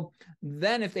 And so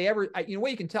then if they ever,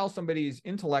 way you can tell somebody's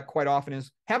intellect quite often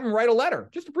is have them write a letter,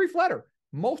 just a brief letter.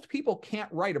 Most people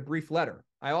can't write a brief letter.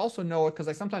 I also know it because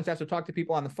I sometimes have to talk to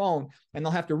people on the phone and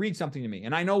they'll have to read something to me.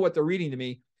 And I know what they're reading to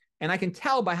me. And I can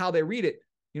tell by how they read it,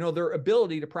 their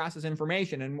ability to process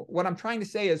information. And what I'm trying to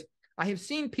say is I have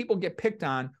seen people get picked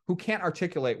on who can't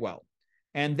articulate well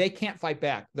and they can't fight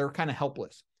back. They're kind of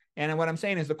helpless. And what I'm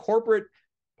saying is the corporate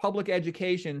public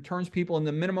education turns people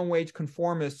into minimum wage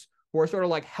conformists who are sort of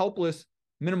like helpless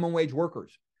minimum wage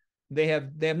workers. They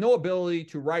have no ability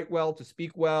to write well, to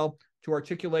speak well, to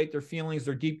articulate their feelings,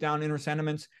 their deep down inner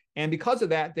sentiments. And because of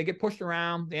that, they get pushed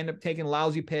around. They end up taking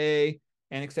lousy pay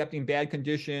and accepting bad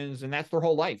conditions. And that's their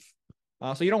whole life.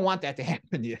 So you don't want that to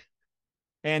happen to you.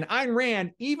 And Ayn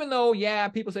Rand, even though,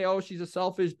 people say, oh, she's a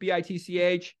selfish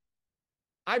bitch,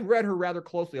 I've read her rather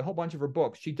closely, a whole bunch of her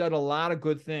books. She did a lot of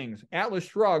good things. Atlas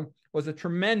Shrugged was a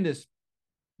tremendous,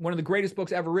 one of the greatest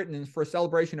books ever written for a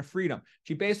celebration of freedom.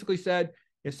 She basically said,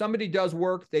 if somebody does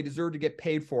work, they deserve to get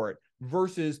paid for it,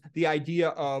 versus the idea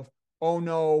of, oh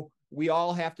no, we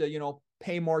all have to,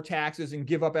 pay more taxes and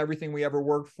give up everything we ever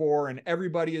worked for, and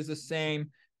everybody is the same.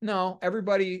 No,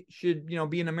 everybody should,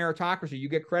 be in a meritocracy. You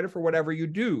get credit for whatever you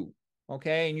do,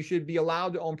 okay? And you should be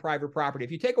allowed to own private property.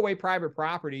 If you take away private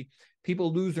property,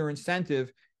 people lose their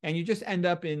incentive, and you just end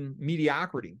up in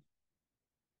mediocrity.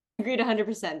 Agreed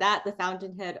 100%. That, The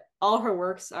Fountainhead, all her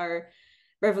works are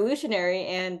revolutionary,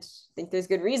 and I think there's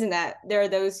good reason that there are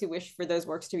those who wish for those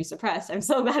works to be suppressed. I'm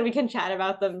so glad we can chat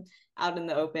about them out in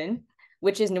the open,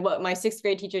 which is what my 6th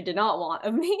grade teacher did not want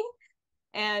of me.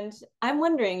 And I'm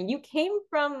wondering, you came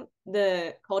from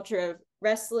the culture of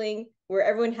wrestling where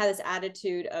everyone had this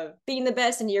attitude of being the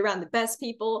best and you're around the best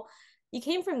people. You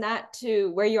came from that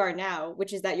to where you are now,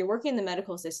 which is that you're working in the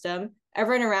medical system.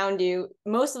 Everyone around you,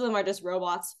 most of them are just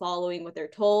robots following what they're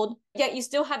told. Yet you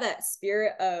still have that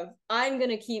spirit of, I'm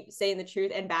going to keep saying the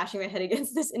truth and bashing my head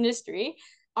against this industry.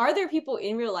 Are there people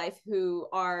in real life who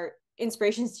are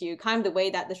inspirations to you, kind of the way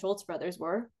that the Schultz brothers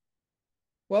were?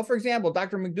 Well, for example,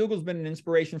 Dr. McDougall's been an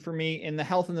inspiration for me in the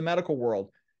health and the medical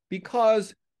world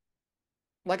because,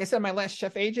 like I said in my last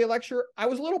Chef AJ lecture, I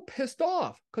was a little pissed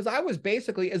off because I was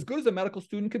basically as good as a medical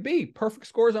student could be. Perfect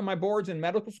scores on my boards in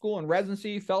medical school and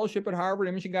residency, fellowship at Harvard,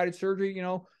 imaging-guided surgery.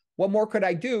 What more could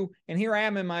I do? And here I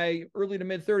am in my early to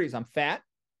mid-30s. I'm fat.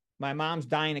 My mom's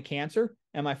dying of cancer,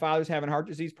 and my father's having heart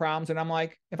disease problems. And I'm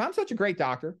like, if I'm such a great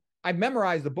doctor, I've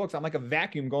memorized the books. I'm like a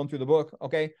vacuum going through the book,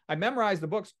 okay? I memorized the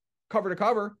books cover to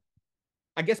cover.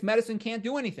 I guess medicine can't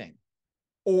do anything.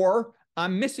 Or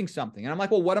I'm missing something. And I'm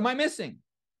like, well, what am I missing?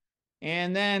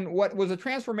 And then what was a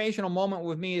transformational moment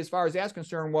with me as far as that's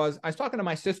concerned was I was talking to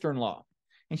my sister-in-law,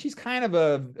 and she's kind of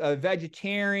a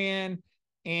vegetarian,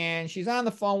 and she's on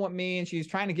the phone with me, and she's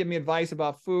trying to give me advice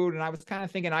about food. And I was kind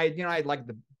of thinking I had like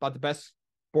about the best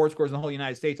board scores in the whole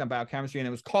United States on biochemistry, and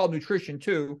it was called nutrition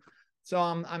too. So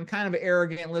I'm kind of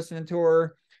arrogant listening to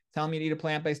her, telling me to eat a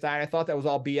plant-based diet. I thought that was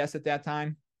all BS at that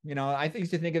time. I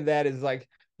used to think of that as like,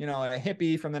 a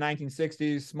hippie from the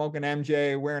 1960s, smoking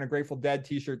MJ, wearing a Grateful Dead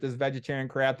t-shirt, this vegetarian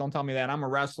crap. Don't tell me that. I'm a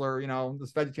wrestler.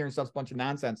 This vegetarian stuff's a bunch of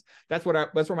nonsense. That's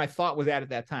where my thought was at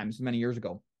that time. This is many years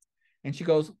ago. And she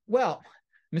goes, well,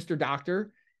 Mr.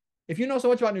 Doctor, if you know so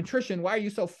much about nutrition, why are you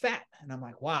so fat? And I'm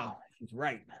like, wow, she's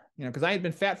right. Because I had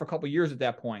been fat for a couple of years at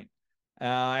that point.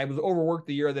 I was overworked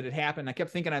the year that it happened. I kept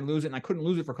thinking I'd lose it, and I couldn't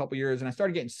lose it for a couple of years. And I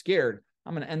started getting scared.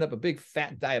 I'm going to end up a big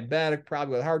fat diabetic,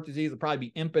 probably with heart disease. I'll probably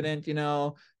be impotent.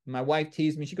 My wife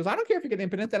teased me. She goes, I don't care if you get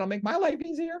impotent. That'll make my life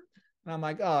easier. And I'm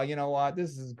like, oh, you know what?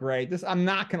 This is great. I'm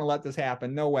not going to let this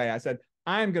happen. No way. I said,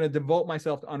 I'm going to devote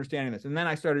myself to understanding this. And then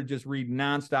I started just reading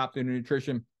nonstop through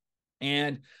nutrition.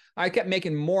 And I kept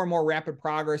making more and more rapid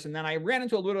progress. And then I ran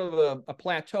into a little of a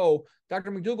plateau.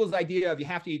 Dr. McDougall's idea of you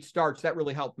have to eat starch, that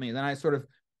really helped me. And then I sort of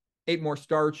ate more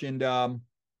starch, and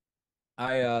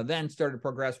I then started to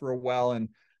progress real well. And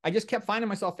I just kept finding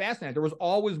myself fascinated. There was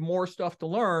always more stuff to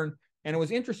learn, and it was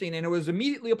interesting, and it was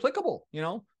immediately applicable.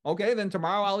 Okay, then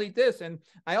tomorrow I'll eat this. And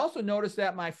I also noticed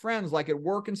that my friends, like at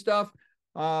work and stuff,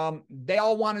 they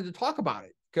all wanted to talk about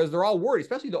it, because they're all worried,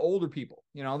 especially the older people.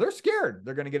 They're scared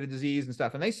they're going to get a disease and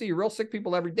stuff. And they see real sick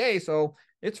people every day. So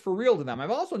it's for real to them. I've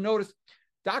also noticed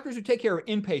doctors who take care of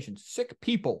inpatients, sick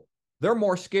people, they're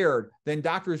more scared than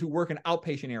doctors who work in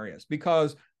outpatient areas,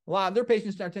 because a lot of their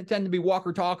patients tend to be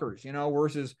walker talkers,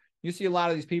 versus you see a lot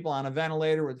of these people on a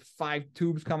ventilator with 5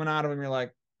 tubes coming out of them. You're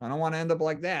like, I don't want to end up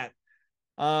like that.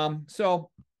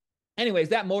 So anyways,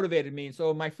 that motivated me.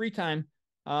 So in my free time,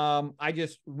 I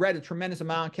just read a tremendous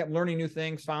amount, kept learning new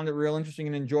things, found it real interesting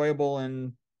and enjoyable,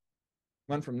 and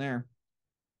went from there.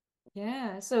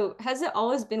 Yeah. So has it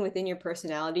always been within your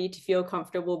personality to feel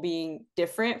comfortable being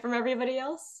different from everybody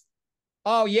else?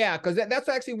 Oh yeah, because that's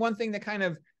actually one thing that kind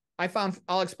of I found.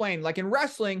 I'll explain. Like in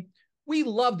wrestling, we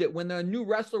loved it when the new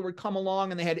wrestler would come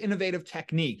along and they had innovative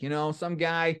technique. Some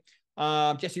guy,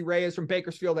 Jesse Reyes from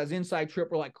Bakersfield, has inside trip.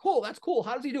 We're like, cool, that's cool.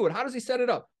 How does he do it? How does he set it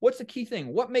up? What's the key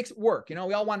thing? What makes it work? We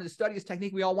all wanted to study his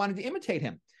technique. We all wanted to imitate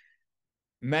him.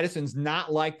 Medicine's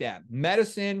not like that.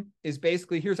 Medicine is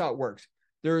basically, here's how it works.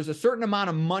 There's a certain amount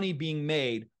of money being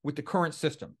made with the current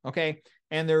system, okay?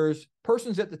 And there's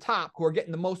persons at the top who are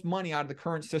getting the most money out of the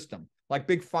current system, like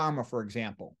Big Pharma, for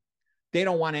example. They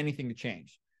don't want anything to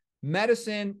change.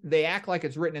 Medicine, they act like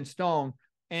it's written in stone.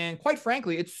 And quite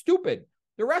frankly, it's stupid.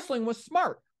 The wrestling was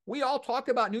smart. We all talked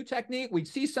about new technique. We'd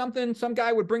see something, some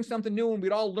guy would bring something new, and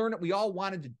we'd all learn it. We all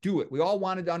wanted to do it. We all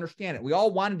wanted to understand it. We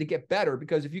all wanted to get better,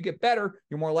 because if you get better,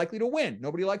 you're more likely to win.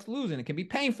 Nobody likes losing. It can be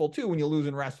painful too when you lose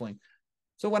in wrestling.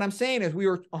 So what I'm saying is we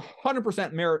were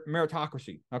 100%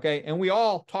 meritocracy, okay? And we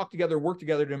all talk together, work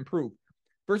together to improve.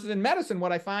 Versus in medicine,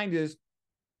 what I find is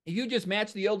if you just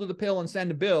match the ill to the pill and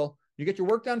send a bill, you get your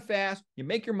work done fast, you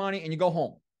make your money, and you go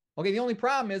home. Okay, the only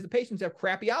problem is the patients have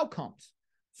crappy outcomes.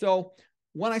 So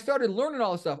when I started learning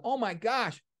all this stuff, oh my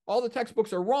gosh, all the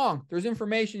textbooks are wrong. There's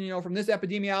information, from this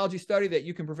epidemiology study that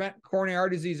you can prevent coronary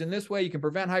artery disease in this way. You can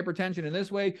prevent hypertension in this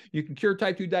way. You can cure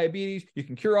type 2 diabetes. You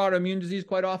can cure autoimmune disease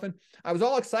quite often. I was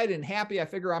all excited and happy. I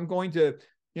figure I'm going to,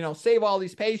 save all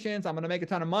these patients. I'm going to make a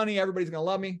ton of money. Everybody's going to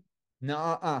love me.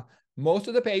 No, most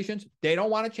of the patients, they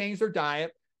don't want to change their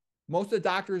diet. Most of the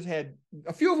doctors had,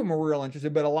 a few of them were real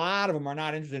interested, but a lot of them are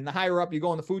not interested. And the higher up you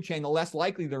go in the food chain, the less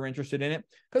likely they're interested in it,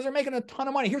 because they're making a ton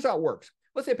of money. Here's how it works.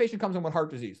 Let's say a patient comes in with heart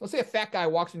disease. Let's say a fat guy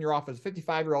walks in your office, a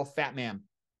 55-year-old fat man.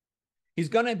 He's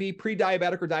going to be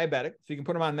pre-diabetic or diabetic, so you can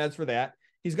put him on meds for that.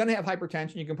 He's going to have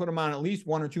hypertension. You can put him on at least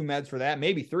 1 or 2 meds for that,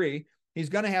 maybe 3. He's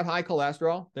going to have high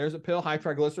cholesterol. There's a pill, high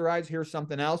triglycerides. Here's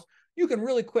something else. You can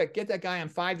really quick get that guy on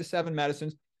 5 to 7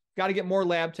 medicines. Got to get more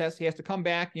lab tests. He has to come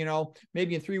back,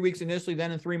 maybe in 3 weeks initially,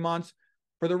 then in 3 months.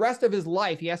 For the rest of his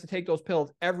life, he has to take those pills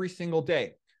every single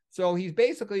day. So he's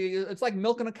basically, it's like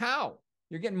milking a cow.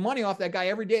 You're getting money off that guy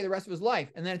every day the rest of his life.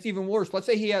 And then it's even worse. Let's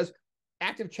say he has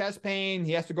active chest pain.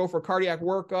 He has to go for a cardiac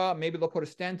workup. Maybe they'll put a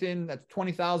stent in. That's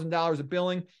 $20,000 of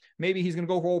billing. Maybe he's going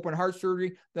to go for open heart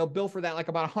surgery. They'll bill for that like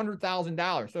about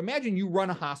 $100,000. So imagine you run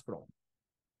a hospital.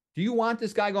 Do you want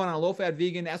this guy going on a low-fat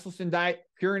vegan Esselstyn diet,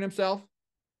 curing himself?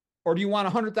 Or do you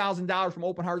want $100,000 from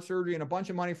open heart surgery and a bunch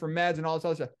of money for meds and all this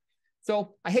other stuff?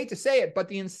 So I hate to say it, but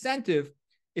the incentive,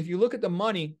 if you look at the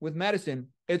money with medicine,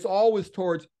 it's always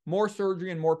towards more surgery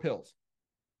and more pills.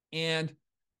 And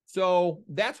so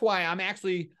that's why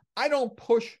I don't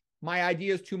push my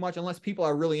ideas too much unless people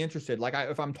are really interested. Like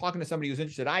if I'm talking to somebody who's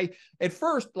interested, at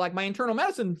first, like my internal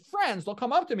medicine friends, they'll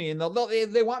come up to me and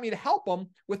they want me to help them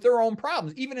with their own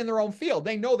problems, even in their own field.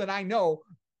 They know that I know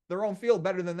their own field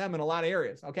better than them in a lot of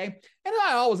areas. Okay. And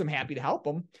I always am happy to help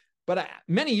them. But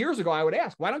many years ago, I would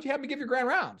ask, why don't you have me give your grand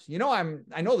rounds?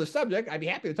 I know the subject. I'd be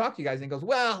happy to talk to you guys. And he goes,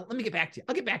 well, let me get back to you.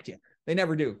 I'll get back to you. They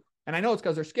never do. And I know it's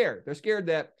because they're scared. They're scared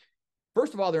that,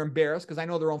 first of all, they're embarrassed because I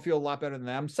know their own field a lot better than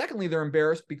them. Secondly, they're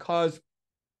embarrassed because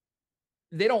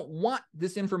they don't want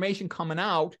this information coming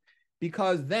out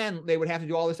because then they would have to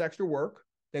do all this extra work.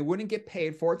 They wouldn't get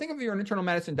paid for it. Think of if you're an internal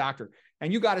medicine doctor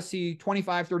and you got to see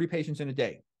 25, 30 patients in a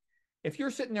day. If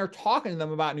you're sitting there talking to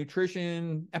them about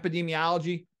nutrition,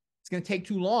 epidemiology, it's going to take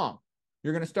too long.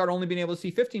 You're going to start only being able to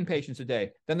see 15 patients a day.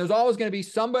 Then there's always going to be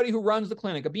somebody who runs the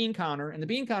clinic, a bean counter, and the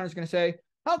bean counter is going to say,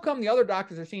 how come the other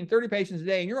doctors are seeing 30 patients a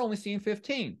day and you're only seeing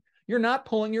 15? You're not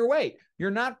pulling your weight.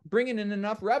 You're not bringing in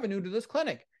enough revenue to this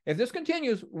clinic. If this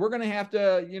continues, we're going to have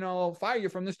to, fire you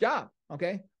from this job.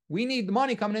 Okay. We need the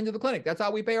money coming into the clinic. That's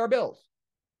how we pay our bills.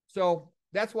 So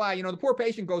that's why, the poor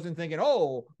patient goes in thinking,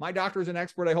 oh, my doctor is an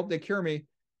expert. I hope they cure me.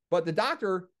 But the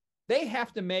doctor, they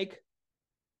have to make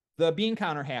the bean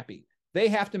counter happy. They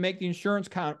have to make the insurance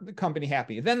company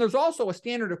happy. Then there's also a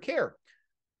standard of care.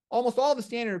 Almost all the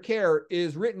standard of care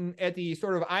is written at the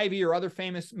sort of Ivy or other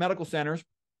famous medical centers.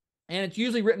 And it's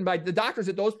usually written by the doctors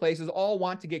at those places all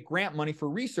want to get grant money for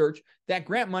research. That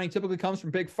grant money typically comes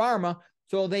from Big Pharma.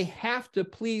 So they have to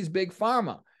please Big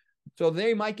Pharma. So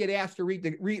they might get asked to write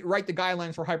the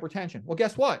guidelines for hypertension. Well,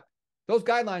 guess what? Those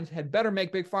guidelines had better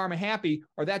make Big Pharma happy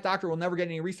or that doctor will never get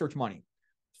any research money.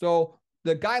 So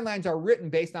the guidelines are written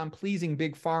based on pleasing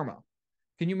Big Pharma.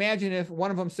 Can you imagine if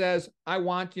one of them says, I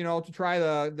want, to try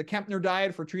the Kempner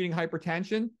diet for treating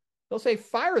hypertension? They'll say,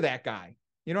 fire that guy.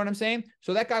 You know what I'm saying?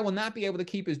 So that guy will not be able to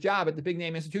keep his job at the big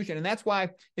name institution. And that's why,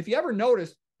 if you ever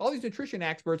notice, all these nutrition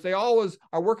experts, they always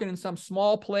are working in some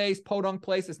small place, podunk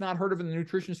place that's not heard of in the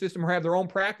nutrition system or have their own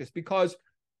practice, because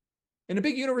in a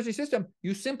big university system,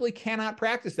 you simply cannot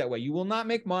practice that way. You will not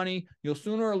make money. You'll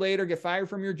sooner or later get fired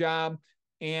from your job.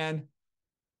 And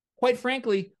quite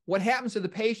frankly, what happens to the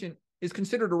patient is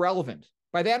considered irrelevant.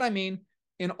 By that, I mean,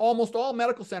 in almost all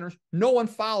medical centers, no one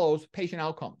follows patient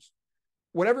outcomes.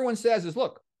 What everyone says is,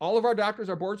 look, all of our doctors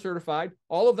are board certified.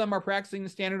 All of them are practicing the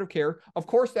standard of care. Of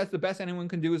course, that's the best anyone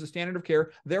can do is a standard of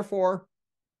care. Therefore,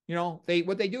 what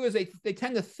they do is they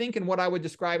tend to think in what I would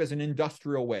describe as an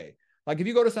industrial way. Like if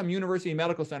you go to some university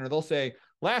medical center, they'll say,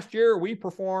 last year we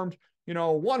performed,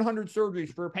 100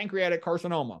 surgeries for pancreatic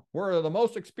carcinoma. We're the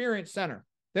most experienced center.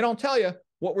 They don't tell you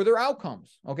what were their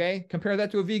outcomes. Okay. Compare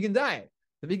that to a vegan diet.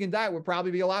 The vegan diet would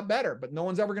probably be a lot better, but no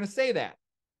one's ever going to say that.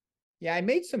 Yeah, I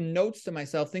made some notes to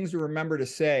myself, things to remember to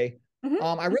say.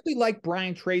 I really like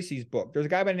Brian Tracy's book. There's a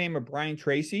guy by the name of Brian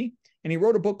Tracy, and he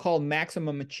wrote a book called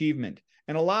Maximum Achievement.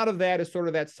 And a lot of that is sort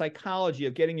of that psychology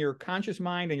of getting your conscious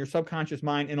mind and your subconscious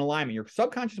mind in alignment. Your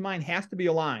subconscious mind has to be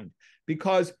aligned,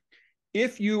 because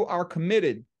if you are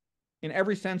committed in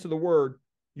every sense of the word,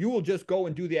 you will just go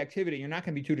and do the activity. You're not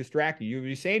going to be too distracted. You'll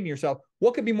be saying to yourself,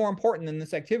 what could be more important than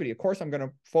this activity? Of course, I'm going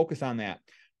to focus on that.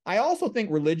 I also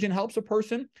think religion helps a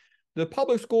person. The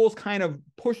public schools kind of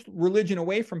pushed religion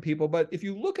away from people, but if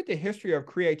you look at the history of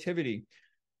creativity,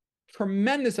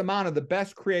 tremendous amount of the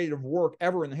best creative work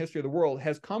ever in the history of the world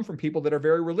has come from people that are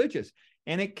very religious.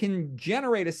 And it can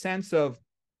generate a sense of,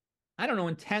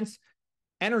 intense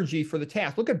energy for the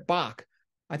task. Look at Bach.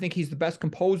 I think he's the best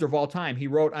composer of all time. He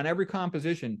wrote on every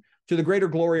composition, to the greater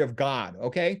glory of God,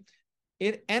 okay?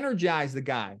 It energized the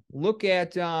guy. Look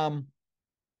at,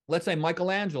 let's say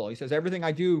Michelangelo. He says, everything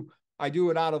I do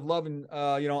it out of love and,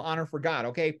 honor for God,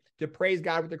 okay? To praise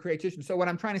God with the creation. So what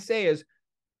I'm trying to say is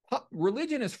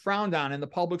religion is frowned on in the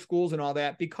public schools and all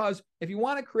that, because if you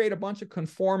want to create a bunch of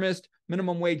conformist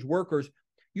minimum wage workers,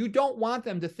 you don't want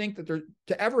them to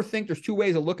ever think there's two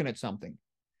ways of looking at something.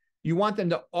 You want them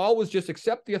to always just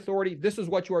accept the authority. This is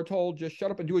what you are told. Just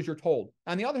shut up and do as you're told.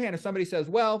 On the other hand, if somebody says,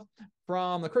 well,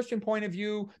 from the Christian point of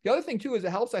view, the other thing too is it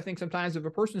helps, I think, sometimes if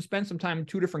a person spends some time in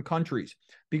two different countries,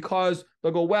 because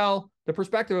they'll go, well, the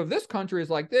perspective of this country is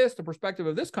like this. The perspective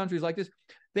of this country is like this.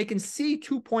 They can see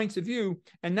 2 points of view.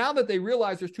 And now that they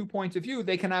realize there's 2 points of view,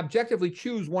 they can objectively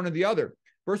choose one or the other,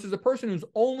 versus a person who's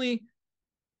only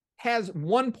has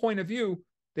one point of view.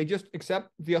 They just accept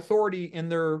the authority in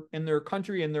their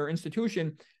country and their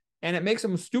institution, and it makes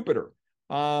them stupider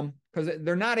because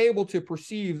they're not able to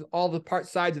perceive all the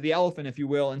sides of the elephant, if you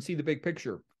will, and see the big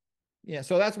picture. Yeah,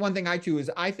 so that's one thing I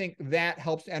think that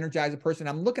helps to energize a person.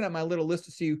 I'm looking at my little list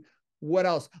to see what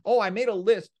else. Oh, I made a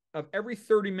list of every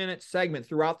 30-minute segment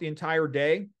throughout the entire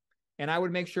day, and I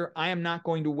would make sure I am not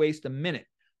going to waste a minute.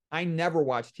 I never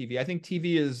watch TV. I think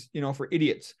TV is, for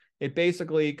idiots. It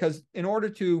basically, because in order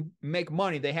to make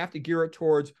money, they have to gear it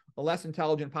towards a less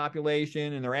intelligent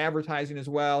population, and their advertising as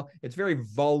well. It's very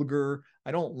vulgar. I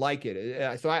don't like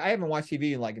it. So I haven't watched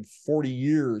TV in 40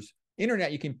 years.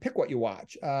 Internet, you can pick what you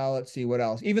watch. Let's see what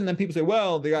else. Even then people say,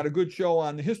 well, they got a good show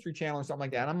on the History Channel or something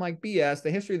like that. I'm like, BS. The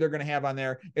history they're going to have on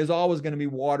there is always going to be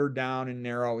watered down and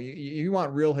narrow. You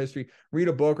want real history, read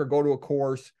a book or go to a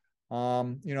course.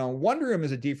 Wonder Room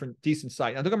is a decent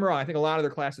site. Now, don't get me wrong, I think a lot of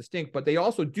their classes stink, but they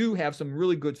also do have some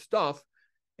really good stuff.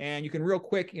 And you can real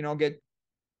quick, get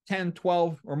 10,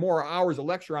 12 or more hours of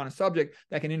lecture on a subject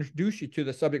that can introduce you to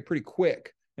the subject pretty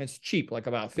quick. And it's cheap, like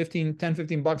about 15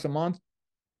 bucks a month.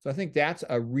 So I think that's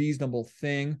a reasonable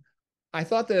thing. I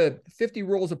thought the 50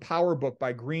 Rules of Power book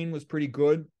by Green was pretty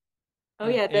good. Oh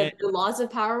yeah, the Laws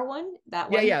of Power one, that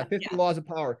one. Yeah, 50 Laws of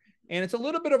Power. And it's a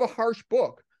little bit of a harsh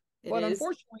book, but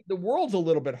unfortunately the world's a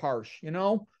little bit harsh,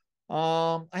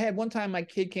 I had one time my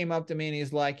kid came up to me and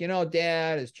he's like,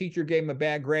 Dad, his teacher gave him a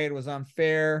bad grade, it was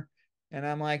unfair. And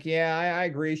I'm like, yeah, I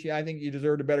agree. I think you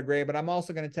deserved a better grade, but I'm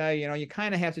also going to tell you, you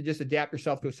kind of have to just adapt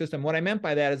yourself to a system. What I meant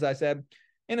by that is I said,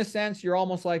 in a sense, you're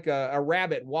almost like a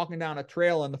rabbit walking down a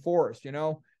trail in the forest,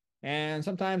 and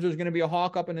sometimes there's going to be a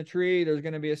hawk up in the tree. There's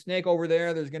going to be a snake over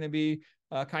there. There's going to be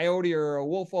a coyote or a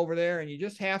wolf over there. And you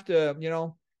just have to,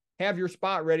 have your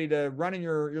spot ready to run in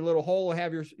your little hole,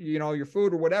 have your, your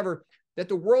food or whatever, that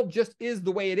the world just is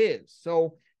the way it is.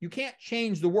 So you can't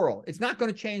change the world. It's not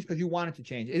going to change because you want it to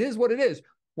change. It is what it is.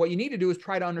 What you need to do is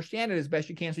try to understand it as best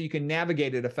you can so you can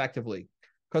navigate it effectively.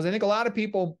 Because I think a lot of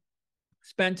people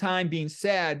spend time being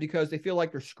sad because they feel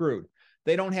like they're screwed.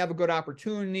 They don't have a good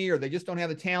opportunity, or they just don't have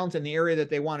the talents in the area that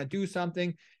they want to do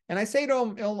something. And I say to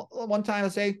them, one time I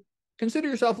say, consider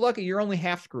yourself lucky. You're only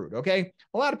half screwed. Okay.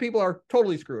 A lot of people are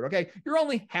totally screwed. Okay. You're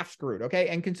only half screwed. Okay.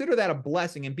 And consider that a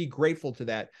blessing and be grateful to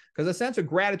that, because a sense of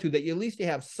gratitude that at least you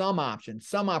have some options,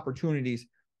 some opportunities.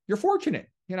 You're fortunate,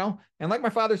 and like my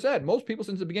father said, most people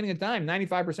since the beginning of time,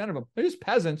 95% of them, they're just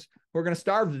peasants who are going to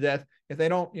starve to death if they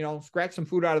don't, scratch some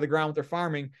food out of the ground with their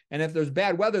farming. And if there's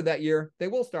bad weather that year, they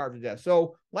will starve to death.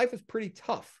 So life is pretty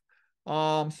tough.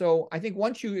 So I think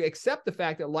once you accept the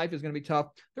fact that life is going to be tough,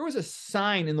 there was a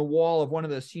sign in the wall of one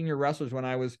of the senior wrestlers when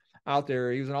I was out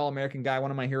there. He was an All-American guy,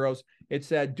 one of my heroes. It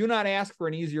said, "Do not ask for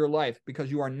an easier life, because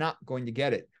you are not going to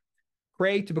get it.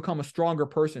 Pray to become a stronger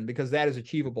person, because that is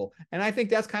achievable." And I think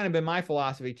that's kind of been my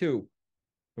philosophy too.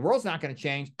 The world's not going to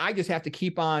change. I just have to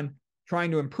keep on trying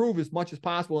to improve as much as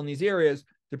possible in these areas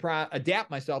to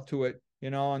adapt myself to it,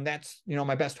 and that's,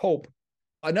 my best hope.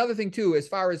 Another thing too, as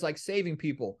far as like saving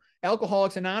people,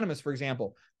 Alcoholics Anonymous, for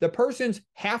example, the persons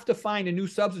have to find a new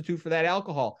substitute for that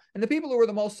alcohol. And the people who were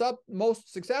the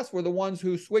most successful were the ones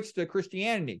who switched to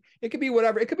Christianity. It could be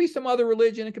whatever. It could be some other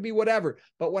religion. It could be whatever.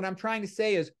 But what I'm trying to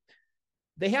say is,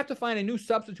 they have to find a new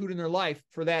substitute in their life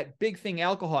for that big thing,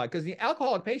 alcohol. Because the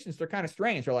alcoholic patients, they're kind of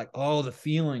strange. They're like, oh, the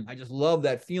feeling. I just love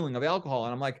that feeling of alcohol.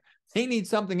 And I'm like, they need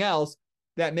something else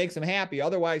that makes them happy.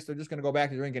 Otherwise, they're just going to go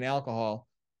back to drinking alcohol.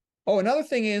 Oh, another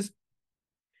thing is,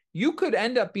 you could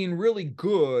end up being really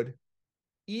good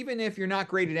even if you're not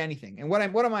great at anything. And what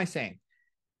am I saying?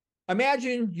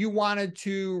 Imagine you wanted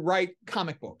to write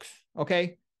comic books,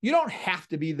 okay? You don't have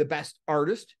to be the best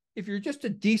artist if you're just a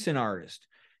decent artist.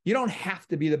 You don't have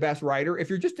to be the best writer if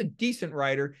you're just a decent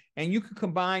writer, and you can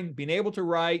combine being able to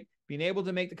write, being able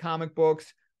to make the comic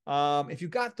books. If you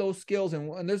got those skills,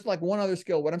 and there's like one other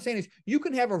skill, what I'm saying is you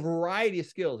can have a variety of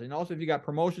skills. And also if you got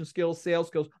promotion skills, sales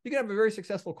skills, you can have a very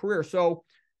successful career. So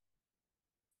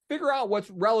figure out what's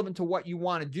relevant to what you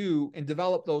want to do and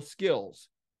develop those skills,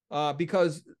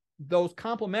 because those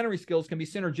complementary skills can be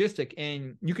synergistic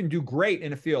and you can do great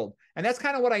in a field. And that's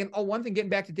kind of what one thing, getting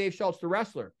back to Dave Schultz, the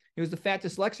wrestler. He was the fat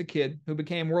dyslexic kid who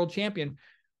became world champion.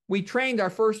 We trained our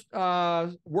first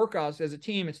workouts as a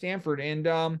team at Stanford,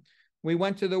 and we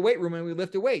went to the weight room and we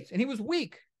lifted weights, and he was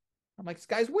weak. I'm like, this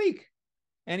guy's weak.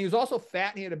 And he was also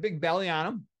fat, and he had a big belly on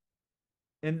him.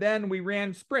 And then we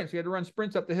ran sprints. We had to run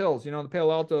sprints up the hills, the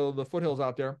Palo Alto, the foothills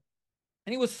out there.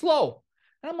 And he was slow.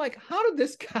 And I'm like, how did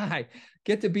this guy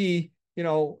get to be,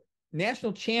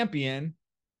 national champion,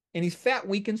 and he's fat,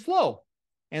 weak, and slow?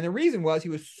 And the reason was he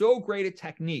was so great at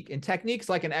technique. And technique's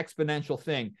like an exponential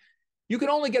thing. You can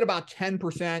only get about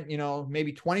 10%,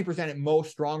 maybe 20% at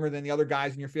most stronger than the other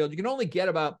guys in your field. You can only get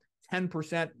about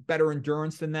 10% better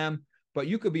endurance than them, but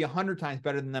you could be 100 times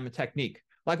better than them in technique.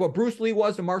 Like what Bruce Lee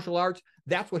was to martial arts,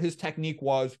 that's what his technique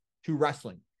was to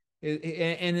wrestling.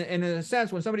 And in a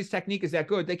sense, when somebody's technique is that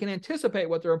good, they can anticipate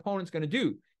what their opponent's going to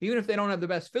do, even if they don't have the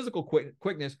best physical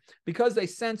quickness, because they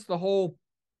sense the whole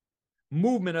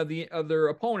movement of their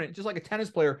opponent, just like a tennis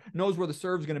player knows where the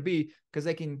serve's going to be because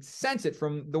they can sense it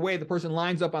from the way the person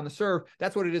lines up on the serve.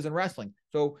 That's what it is in wrestling.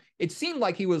 So it seemed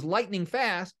like he was lightning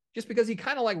fast just because he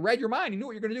kind of like read your mind. He knew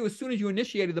what you're going to do as soon as you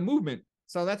initiated the movement.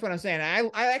 So that's what I'm saying.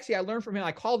 I learned from him.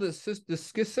 I called this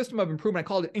system of improvement, I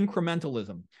called it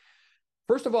incrementalism.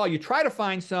 First of all, you try to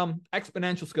find some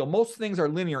exponential skill. Most things are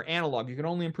linear, analog. You can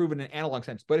only improve in an analog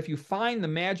sense. But if you find the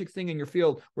magic thing in your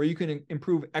field where you can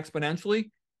improve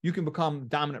exponentially, you can become a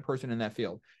dominant person in that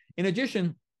field. In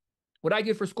addition, what I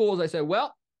did for school is I said,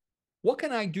 well, what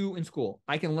can I do in school?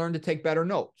 I can learn to take better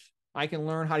notes. I can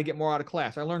learn how to get more out of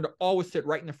class. I learned to always sit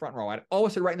right in the front row. I'd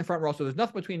always sit right in the front row. So there's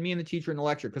nothing between me and the teacher in the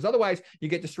lecture, because otherwise you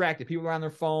get distracted. People are on their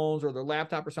phones or their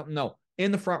laptop or something. No,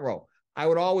 in the front row. I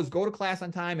would always go to class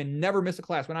on time and never miss a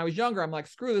class. When I was younger, I'm like,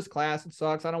 screw this class. It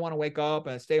sucks. I don't want to wake up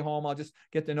and stay home. I'll just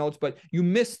get the notes. But you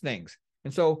miss things.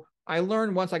 And so I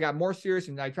learned once I got more serious,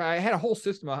 and I had a whole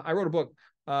system. I wrote a book,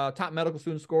 Top Medical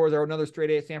Student Scores. I wrote another straight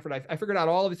A at Stanford. I figured out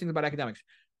all of these things about academics.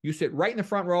 You sit right in the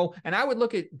front row, and I would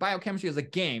look at biochemistry as a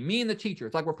game. Me and the teacher.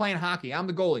 It's like we're playing hockey. I'm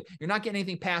the goalie. You're not getting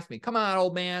anything past me. Come on,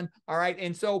 old man. All right.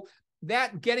 And so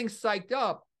that getting psyched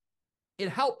up, it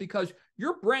helped because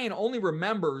your brain only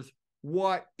remembers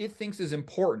what it thinks is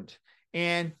important.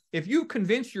 And if you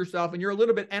convince yourself and you're a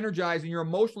little bit energized and you're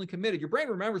emotionally committed, your brain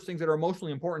remembers things that are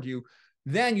emotionally important to you,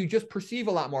 then you just perceive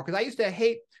a lot more. Because I used to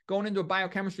hate going into a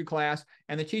biochemistry class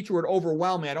and the teacher would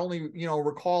overwhelm me. I'd only,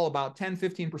 recall about 10,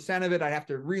 15% of it. I'd have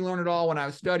to relearn it all when I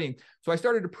was studying. So I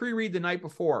started to pre-read the night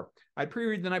before. I'd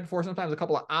pre-read the night before, sometimes a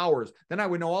couple of hours. Then I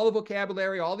would know all the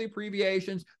vocabulary, all the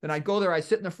abbreviations. Then I'd go there, I'd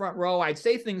sit in the front row. I'd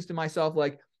say things to myself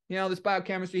like, this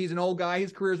biochemistry, he's an old guy.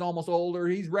 His career is almost older.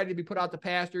 He's ready to be put out to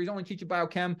pasture. He's only teaching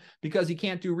biochem because he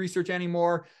can't do research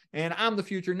anymore. And I'm the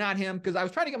future, not him. Because I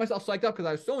was trying to get myself psyched up because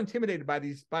I was so intimidated by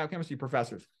these biochemistry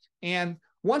professors. And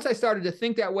once I started to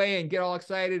think that way and get all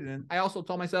excited, and I also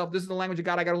told myself, this is the language of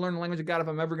God. I got to learn the language of God if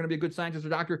I'm ever going to be a good scientist or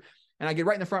doctor. And I get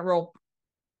right in the front row.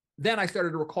 Then I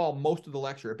started to recall most of the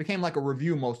lecture. It became like a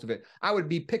review, most of it. I would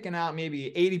be picking out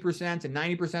maybe 80% and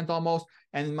 90% almost.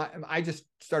 And I just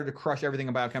started to crush everything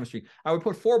in biochemistry. I would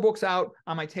put 4 books out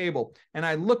on my table and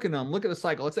I look at them, look at the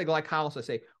cycle. Let's say glycolysis. I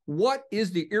say, what is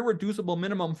the irreducible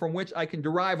minimum from which I can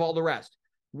derive all the rest?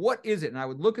 What is it? And I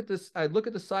would look at this. I'd look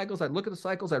at the cycles.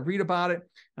 I'd read about it.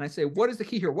 And I say, what is the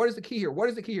key here? What is the key here? What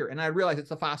is the key here? And I realize it's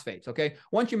the phosphates. Okay.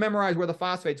 Once you memorize where the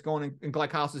phosphates go in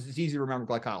glycolysis, it's easy to remember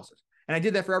glycolysis. And I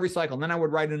did that for every cycle. And then I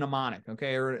would write a mnemonic,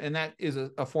 okay? And that is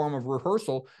a form of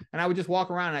rehearsal. And I would just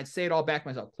walk around and I'd say it all back to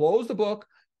myself. Close the book.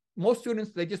 Most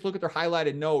students, they just look at their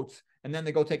highlighted notes and then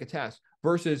they go take a test.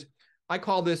 Versus, I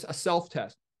call this a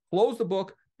self-test. Close the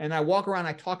book and I walk around and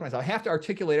I talk to myself. I have to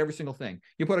articulate every single thing.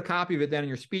 You put a copy of it then in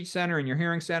your speech center and your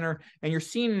hearing center, and you're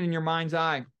seeing it in your mind's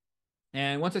eye.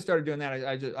 And once I started doing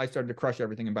that, I started to crush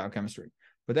everything in biochemistry.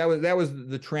 But that was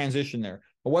the transition there.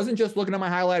 It wasn't just looking at my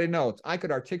highlighted notes. I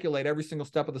could articulate every single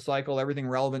step of the cycle, everything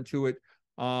relevant to it.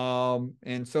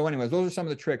 And so anyways, those are some of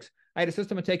the tricks. I had a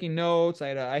system of taking notes.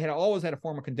 I always had a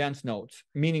form of condensed notes,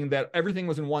 meaning that everything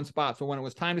was in one spot. So when it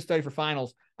was time to study for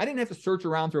finals, I didn't have to search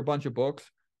around through a bunch of books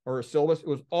or a syllabus. It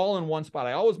was all in one spot.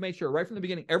 I always made sure right from the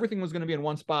beginning, everything was going to be in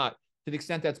one spot to the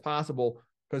extent that's possible,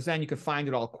 because then you could find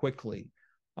it all quickly.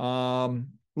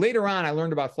 Later on, I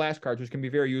learned about flashcards, which can be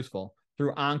very useful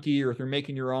through Anki or through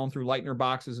making your own, through Lightner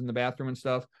boxes in the bathroom and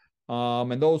stuff.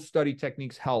 And those study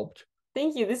techniques helped.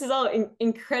 Thank you. This is all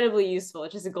incredibly useful.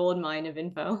 It's just a gold mine of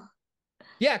info.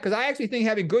 Yeah, because I actually think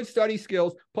having good study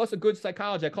skills plus a good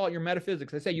psychology, I call it your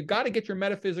metaphysics. I say you got to get your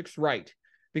metaphysics right.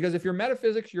 Because if your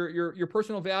metaphysics, your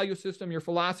personal value system, your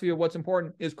philosophy of what's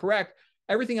important is correct,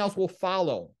 everything else will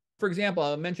follow. For example,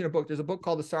 I'll mention a book. There's a book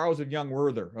called The Sorrows of Young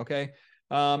Werther, okay?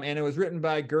 And it was written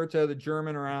by Goethe, the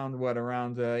German, around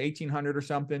 1800 or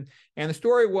something. And the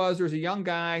story was there's a young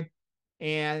guy,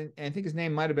 and I think his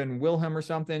name might have been Wilhelm or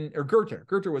something, or Goethe.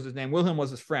 Goethe was his name. Wilhelm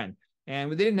was his friend. And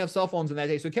they didn't have cell phones in that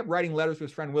day. So he kept writing letters to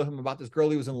his friend Wilhelm about this girl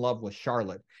he was in love with,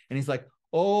 Charlotte. And he's like,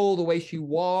 oh, the way she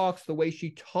walks, the way she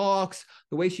talks,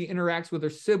 the way she interacts with her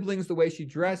siblings, the way she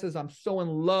dresses. I'm so in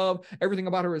love. Everything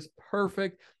about her is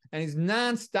perfect. And he's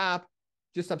nonstop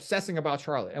just obsessing about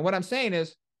Charlotte. And what I'm saying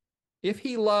is, if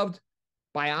he loved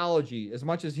biology as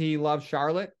much as he loved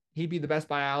Charlotte, he'd be the best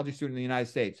biology student in the United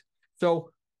States.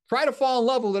 So try to fall in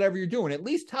love with whatever you're doing. At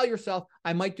least tell yourself,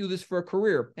 I might do this for a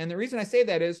career. And the reason I say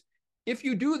that is, if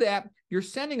you do that, you're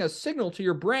sending a signal to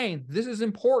your brain. This is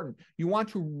important. You want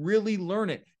to really learn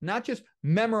it, not just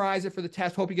memorize it for the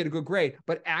test, hope you get a good grade,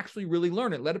 but actually really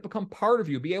learn it. Let it become part of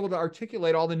you. Be able to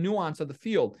articulate all the nuance of the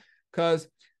field. Because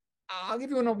I'll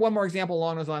give you one more example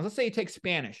along those lines. Let's say you take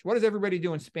Spanish. What does everybody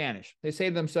do in Spanish? They say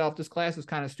to themselves, this class is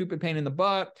kind of stupid pain in the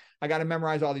butt. I got to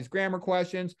memorize all these grammar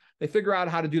questions. They figure out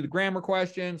how to do the grammar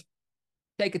questions,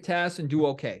 take a test, and do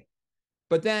okay.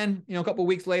 But then, a couple of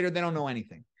weeks later, they don't know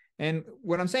anything. And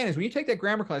what I'm saying is, when you take that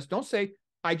grammar class, don't say,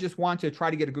 I just want to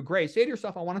try to get a good grade. Say to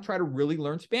yourself, I want to try to really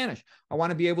learn Spanish. I want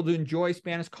to be able to enjoy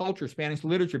Spanish culture, Spanish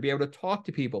literature, be able to talk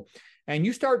to people. And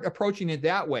you start approaching it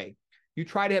that way. You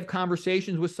try to have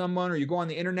conversations with someone, or you go on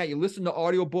the internet, you listen to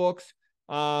audiobooks,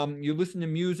 you listen to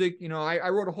music. I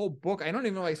wrote a whole book. I don't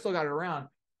even know if I still got it around.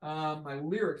 My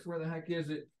lyrics, where the heck is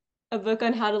it? A book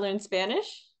on how to learn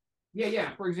Spanish? Yeah,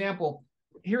 yeah. For example,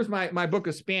 here's my book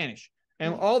of Spanish.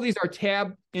 And all these are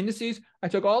tab indices. I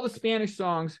took all the Spanish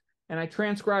songs and I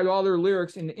transcribed all their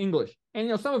lyrics into English.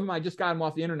 And, some of them I just got them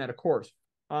off the internet, of course.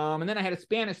 And then I had a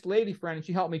Spanish lady friend and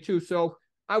she helped me too. So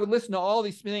I would listen to all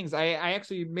these things. I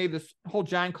actually made this whole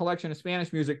giant collection of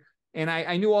Spanish music and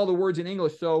I knew all the words in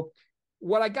English. So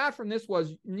what I got from this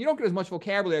was you don't get as much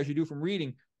vocabulary as you do from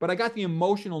reading, but I got the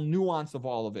emotional nuance of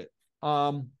all of it.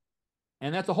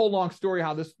 And that's a whole long story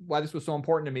why this was so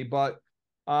important to me. But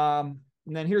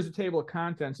and then here's a table of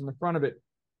contents in the front of it.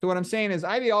 So what I'm saying is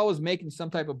I'd be always making some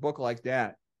type of book like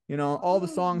that. All the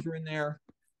songs were in there.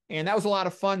 And that was a lot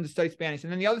of fun to study Spanish.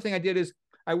 And then the other thing I did is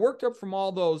I worked up from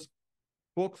all those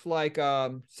books like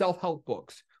self-help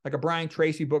books, like a Brian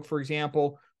Tracy book, for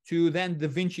example, to then Da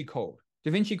Vinci Code.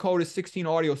 Da Vinci Code is 16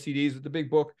 audio CDs with the big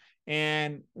book.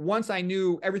 And once I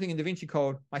knew everything in Da Vinci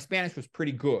Code, my Spanish was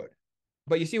pretty good.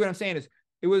 But you see what I'm saying is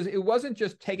it wasn't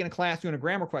just taking a class doing a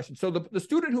grammar question. So the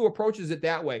student who approaches it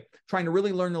that way, trying to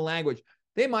really learn the language,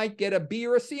 they might get a B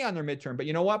or a C on their midterm. But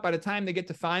you know what? By the time they get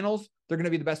to finals, they're going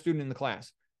to be the best student in the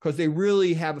class because they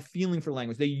really have a feeling for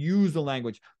language. They use the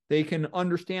language. They can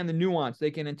understand the nuance.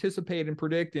 They can anticipate and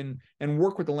predict and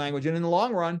work with the language. And in the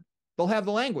long run, they'll have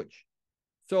the language.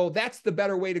 So that's the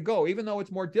better way to go. Even though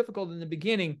it's more difficult in the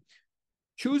beginning,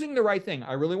 choosing the right thing.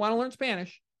 I really want to learn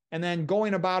Spanish. And then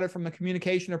going about it from the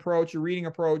communication approach, your reading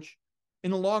approach,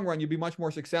 in the long run, you'll be much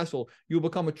more successful. You'll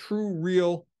become a true,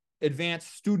 real,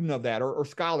 advanced student of that or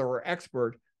scholar or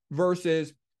expert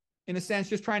versus, in a sense,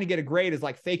 just trying to get a grade is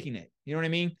like faking it. You know what I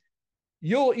mean?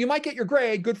 You might get your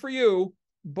grade, good for you,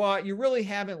 but you really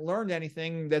haven't learned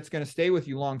anything that's going to stay with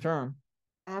you long term.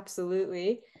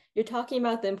 Absolutely. You're talking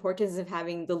about the importance of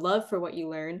having the love for what you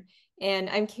learn. And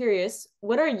I'm curious,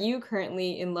 what are you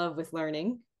currently in love with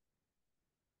learning?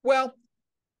 Well,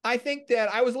 I think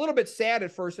that I was a little bit sad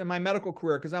at first in my medical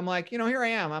career because I'm like, here I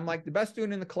am. I'm like the best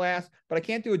student in the class, but I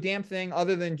can't do a damn thing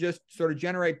other than just sort of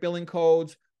generate billing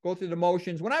codes, go through the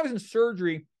motions. When I was in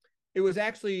surgery, it was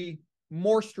actually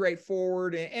more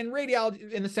straightforward and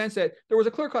radiology in the sense that there was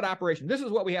a clear-cut operation. This is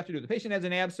what we have to do. The patient has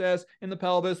an abscess in the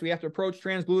pelvis. We have to approach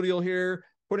transgluteal here,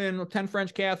 put in a 10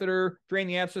 French catheter, drain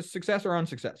the abscess, success or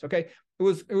unsuccess. Okay. It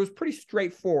was pretty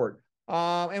straightforward.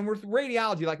 And with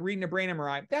radiology, like reading a brain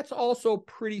MRI, that's also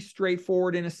pretty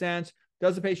straightforward in a sense.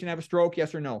 Does the patient have a stroke?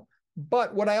 Yes or no?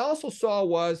 But what I also saw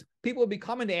was people would be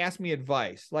coming to ask me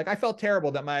advice. Like I felt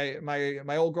terrible that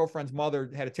my old girlfriend's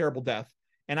mother had a terrible death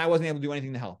and I wasn't able to do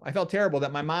anything to help. I felt terrible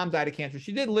that my mom died of cancer.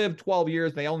 She did live 12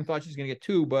 years. They only thought she was going to get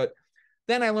 2. But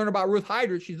then I learned about Ruth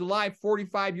Hydrich. She's alive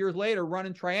 45 years later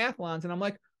running triathlons. And I'm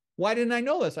like, why didn't I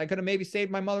know this? I could have maybe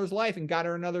saved my mother's life and got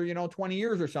her another, 20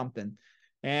 years or something.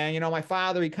 And, my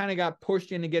father, he kind of got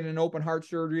pushed into getting an open heart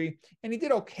surgery and he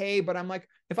did okay. But I'm like,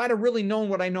 if I'd have really known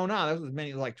what I know now, that was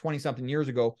many like 20 something years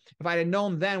ago. If I had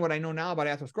known then what I know now about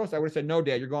atherosclerosis, I would have said, no,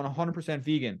 Dad, you're going 100%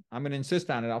 vegan. I'm going to insist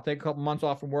on it. I'll take a couple months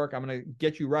off from work. I'm going to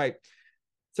get you right.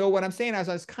 So what I'm saying is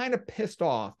I was kind of pissed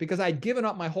off because I'd given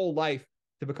up my whole life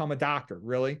to become a doctor,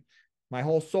 really, my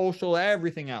whole social,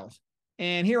 everything else.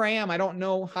 And here I am. I don't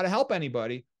know how to help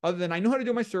anybody other than I know how to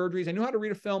do my surgeries. I know how to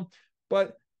read a film,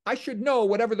 but I should know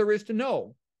whatever there is to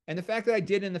know. And the fact that I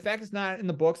did, and the fact it's not in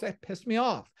the books, that pissed me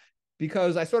off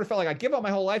because I sort of felt like I give up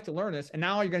my whole life to learn this. And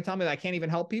now you're going to tell me that I can't even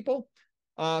help people.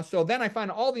 So then I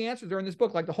find all the answers are in this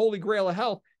book, like the Holy Grail of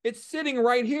Health. It's sitting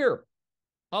right here.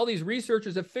 All these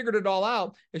researchers have figured it all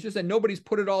out. It's just that nobody's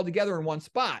put it all together in one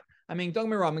spot. I mean, don't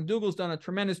get me wrong, McDougall's done a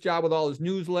tremendous job with all his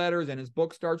newsletters and his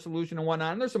book Start Solution and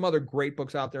whatnot. And there's some other great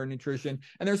books out there in nutrition,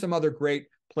 and there's some other great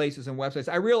places and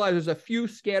websites. I realize there's a few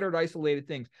scattered, isolated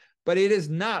things, but it is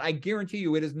not, I guarantee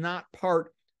you, it is not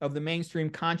part of the mainstream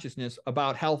consciousness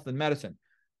about health and medicine.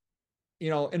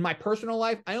 In my personal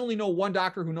life, I only know one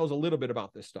doctor who knows a little bit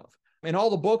about this stuff. In all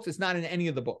the books, it's not in any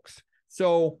of the books.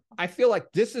 So I feel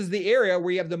like this is the area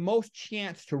where you have the most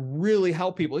chance to really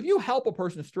help people. If you help a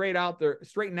person straighten out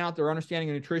their understanding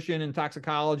of nutrition and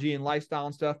toxicology and lifestyle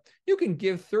and stuff, you can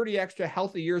give 30 extra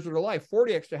healthy years of their life,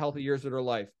 40 extra healthy years of their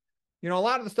life. A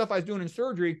lot of the stuff I was doing in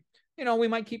surgery, we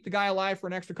might keep the guy alive for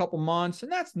an extra couple months, and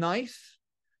that's nice.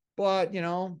 But,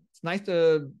 it's nice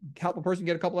to help a person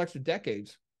get a couple extra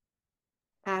decades.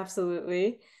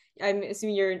 Absolutely. I'm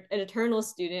assuming you're an eternal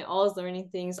student, always learning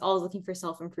things, always looking for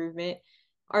self-improvement.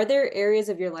 Are there areas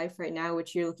of your life right now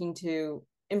which you're looking to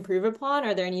improve upon?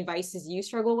 Are there any vices you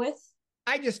struggle with?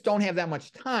 I just don't have that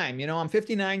much time. I'm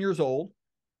 59 years old.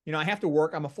 I have to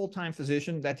work. I'm a full-time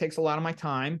physician. That takes a lot of my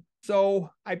time.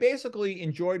 So I basically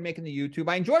enjoyed making the YouTube.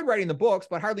 I enjoyed writing the books,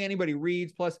 but hardly anybody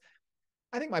reads. Plus,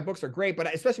 I think my books are great,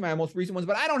 but especially my most recent ones,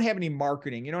 but I don't have any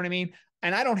marketing. You know what I mean?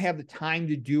 and I don't have the time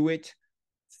to do it.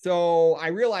 So I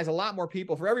realize a lot more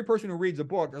people, for every person who reads a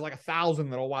book, there's like 1,000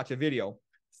 that'll watch a video.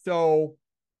 So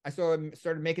I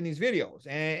started making these videos,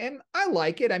 and I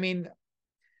like it. I mean,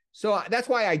 so that's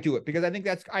why I do it, because I think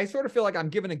I sort of feel like I'm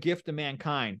giving a gift to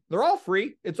mankind. They're all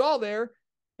free. It's all there.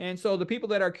 And so the people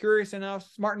that are curious enough,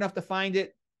 smart enough to find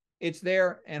it, it's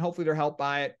there, and hopefully they're helped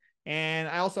by it. And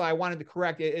I wanted to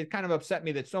correct it. It kind of upset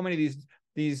me that so many of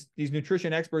these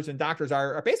nutrition experts and doctors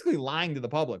are basically lying to the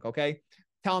public, okay?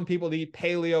 Telling people to eat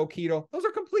paleo, keto. Those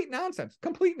are complete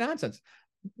nonsense.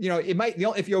 You know, it might,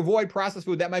 if you avoid processed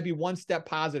food, that might be one step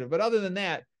positive. But other than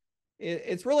that,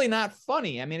 it's really not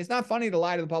funny. I mean, it's not funny to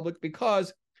lie to the public,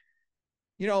 because,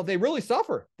 you know, they really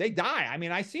suffer. They die. I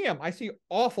mean, I see them. I see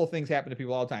awful things happen to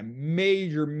people all the time.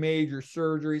 Major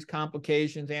surgeries,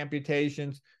 complications,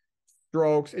 amputations,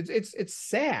 strokes. It's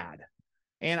sad.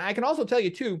 And I can also tell you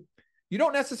too, you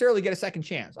don't necessarily get a second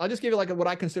chance. I'll just give you like what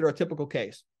I consider a typical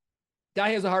case. Guy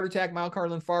has a heart attack,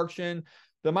 myocardial infarction.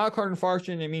 The myocardial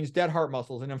infarction, it means dead heart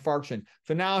muscles and infarction.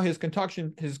 So now his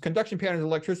conduction patterns of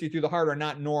electricity through the heart are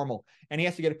not normal, and he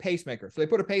has to get a pacemaker. So they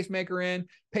put a pacemaker in,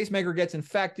 pacemaker gets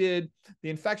infected. The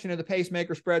infection of the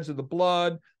pacemaker spreads to the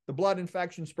blood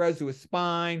infection spreads to his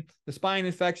spine. The spine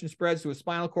infection spreads to his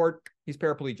spinal cord. He's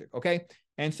paraplegic, okay?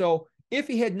 And so if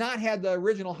he had not had the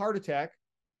original heart attack,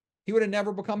 he would have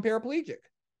never become paraplegic.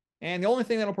 And the only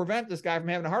thing that'll prevent this guy from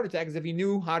having a heart attack is if he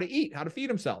knew how to eat, how to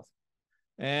feed himself.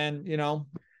 And, you know,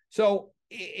 so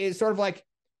it's sort of like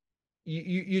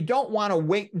you don't want to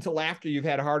wait until after you've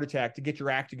had a heart attack to get your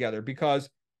act together, because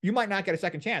you might not get a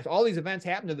second chance. All these events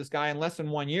happened to this guy in less than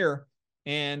 1 year.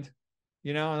 And,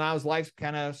 you know, and now his life's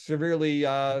kind of severely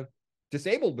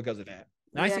disabled because of that.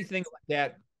 And I see things like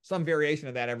that, some variation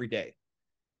of that every day.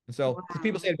 And so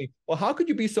people say to me, well, how could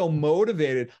you be so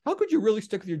motivated? How could you really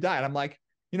stick with your diet? I'm like,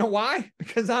 you know why?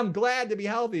 Because I'm glad to be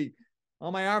healthy.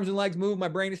 All my arms and legs move. My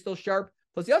brain is still sharp.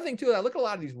 Plus, the other thing, too, I look at a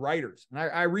lot of these writers, and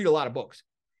I read a lot of books.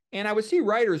 And I would see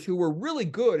writers who were really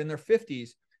good in their 50s,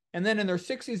 and then in their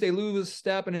 60s, they lose a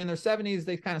step, and in their 70s,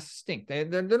 they kind of stink.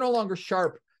 They're no longer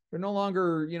sharp. They're no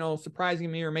longer, you know, surprising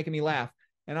me or making me laugh.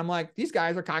 And I'm like, these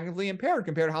guys are cognitively impaired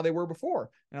compared to how they were before.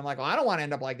 And I'm like, well, I don't want to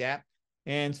end up like that.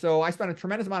 And so I spent a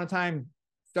tremendous amount of time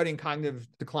studying cognitive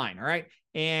decline, all right?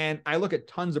 And I look at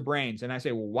tons of brains, and I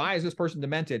say, well, why is this person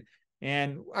demented?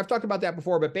 And I've talked about that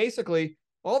before, but basically,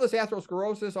 all this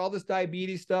atherosclerosis, all this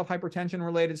diabetes stuff,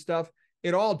 hypertension-related stuff,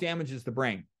 it all damages the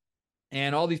brain,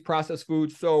 and all these processed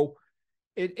foods. So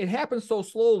it happens so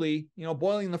slowly, you know,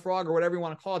 boiling the frog or whatever you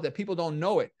want to call it, that people don't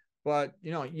know it. But,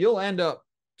 you know, you'll end up,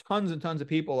 tons and tons of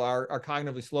people are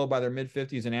cognitively slow by their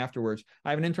mid-50s and afterwards.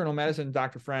 I have an internal medicine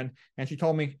doctor friend, and she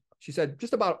told me, she said,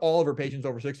 just about all of her patients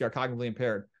over 60 are cognitively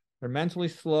impaired. They're mentally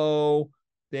slow.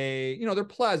 They're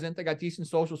pleasant. They got decent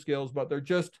social skills, but they're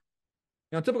just,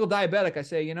 you know, typical diabetic. I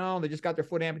say, you know, they just got their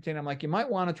foot amputated. I'm like, you might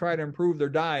want to try to improve their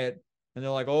diet. And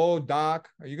they're like, oh, doc,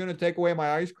 are you going to take away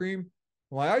my ice cream?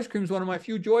 Well, my ice cream is one of my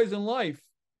few joys in life.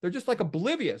 They're just like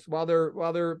oblivious while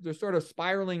they're sort of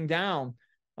spiraling down.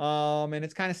 And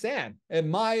it's kind of sad. At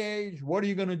my age, what are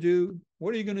you going to do?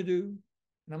 What are you going to do?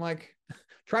 And I'm like,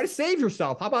 try to save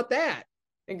yourself. How about that?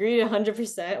 Agreed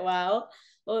 100%. Wow.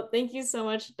 Well, thank you so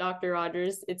much, Dr.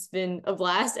 Rogers. It's been a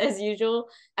blast as usual.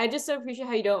 I just so appreciate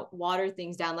how you don't water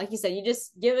things down. Like you said, you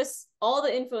just give us all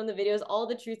the info in the videos, all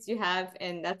the truths you have,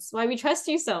 and that's why we trust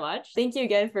you so much. Thank you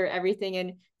again for everything,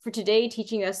 and for today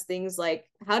teaching us things like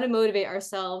how to motivate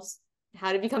ourselves,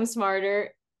 how to become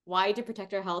smarter, why to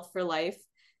protect our health for life,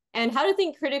 and how to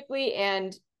think critically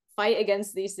and fight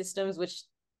against these systems which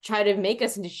try to make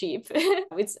us into sheep.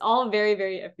 It's all very,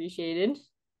 very appreciated.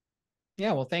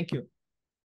 Yeah, well, thank you.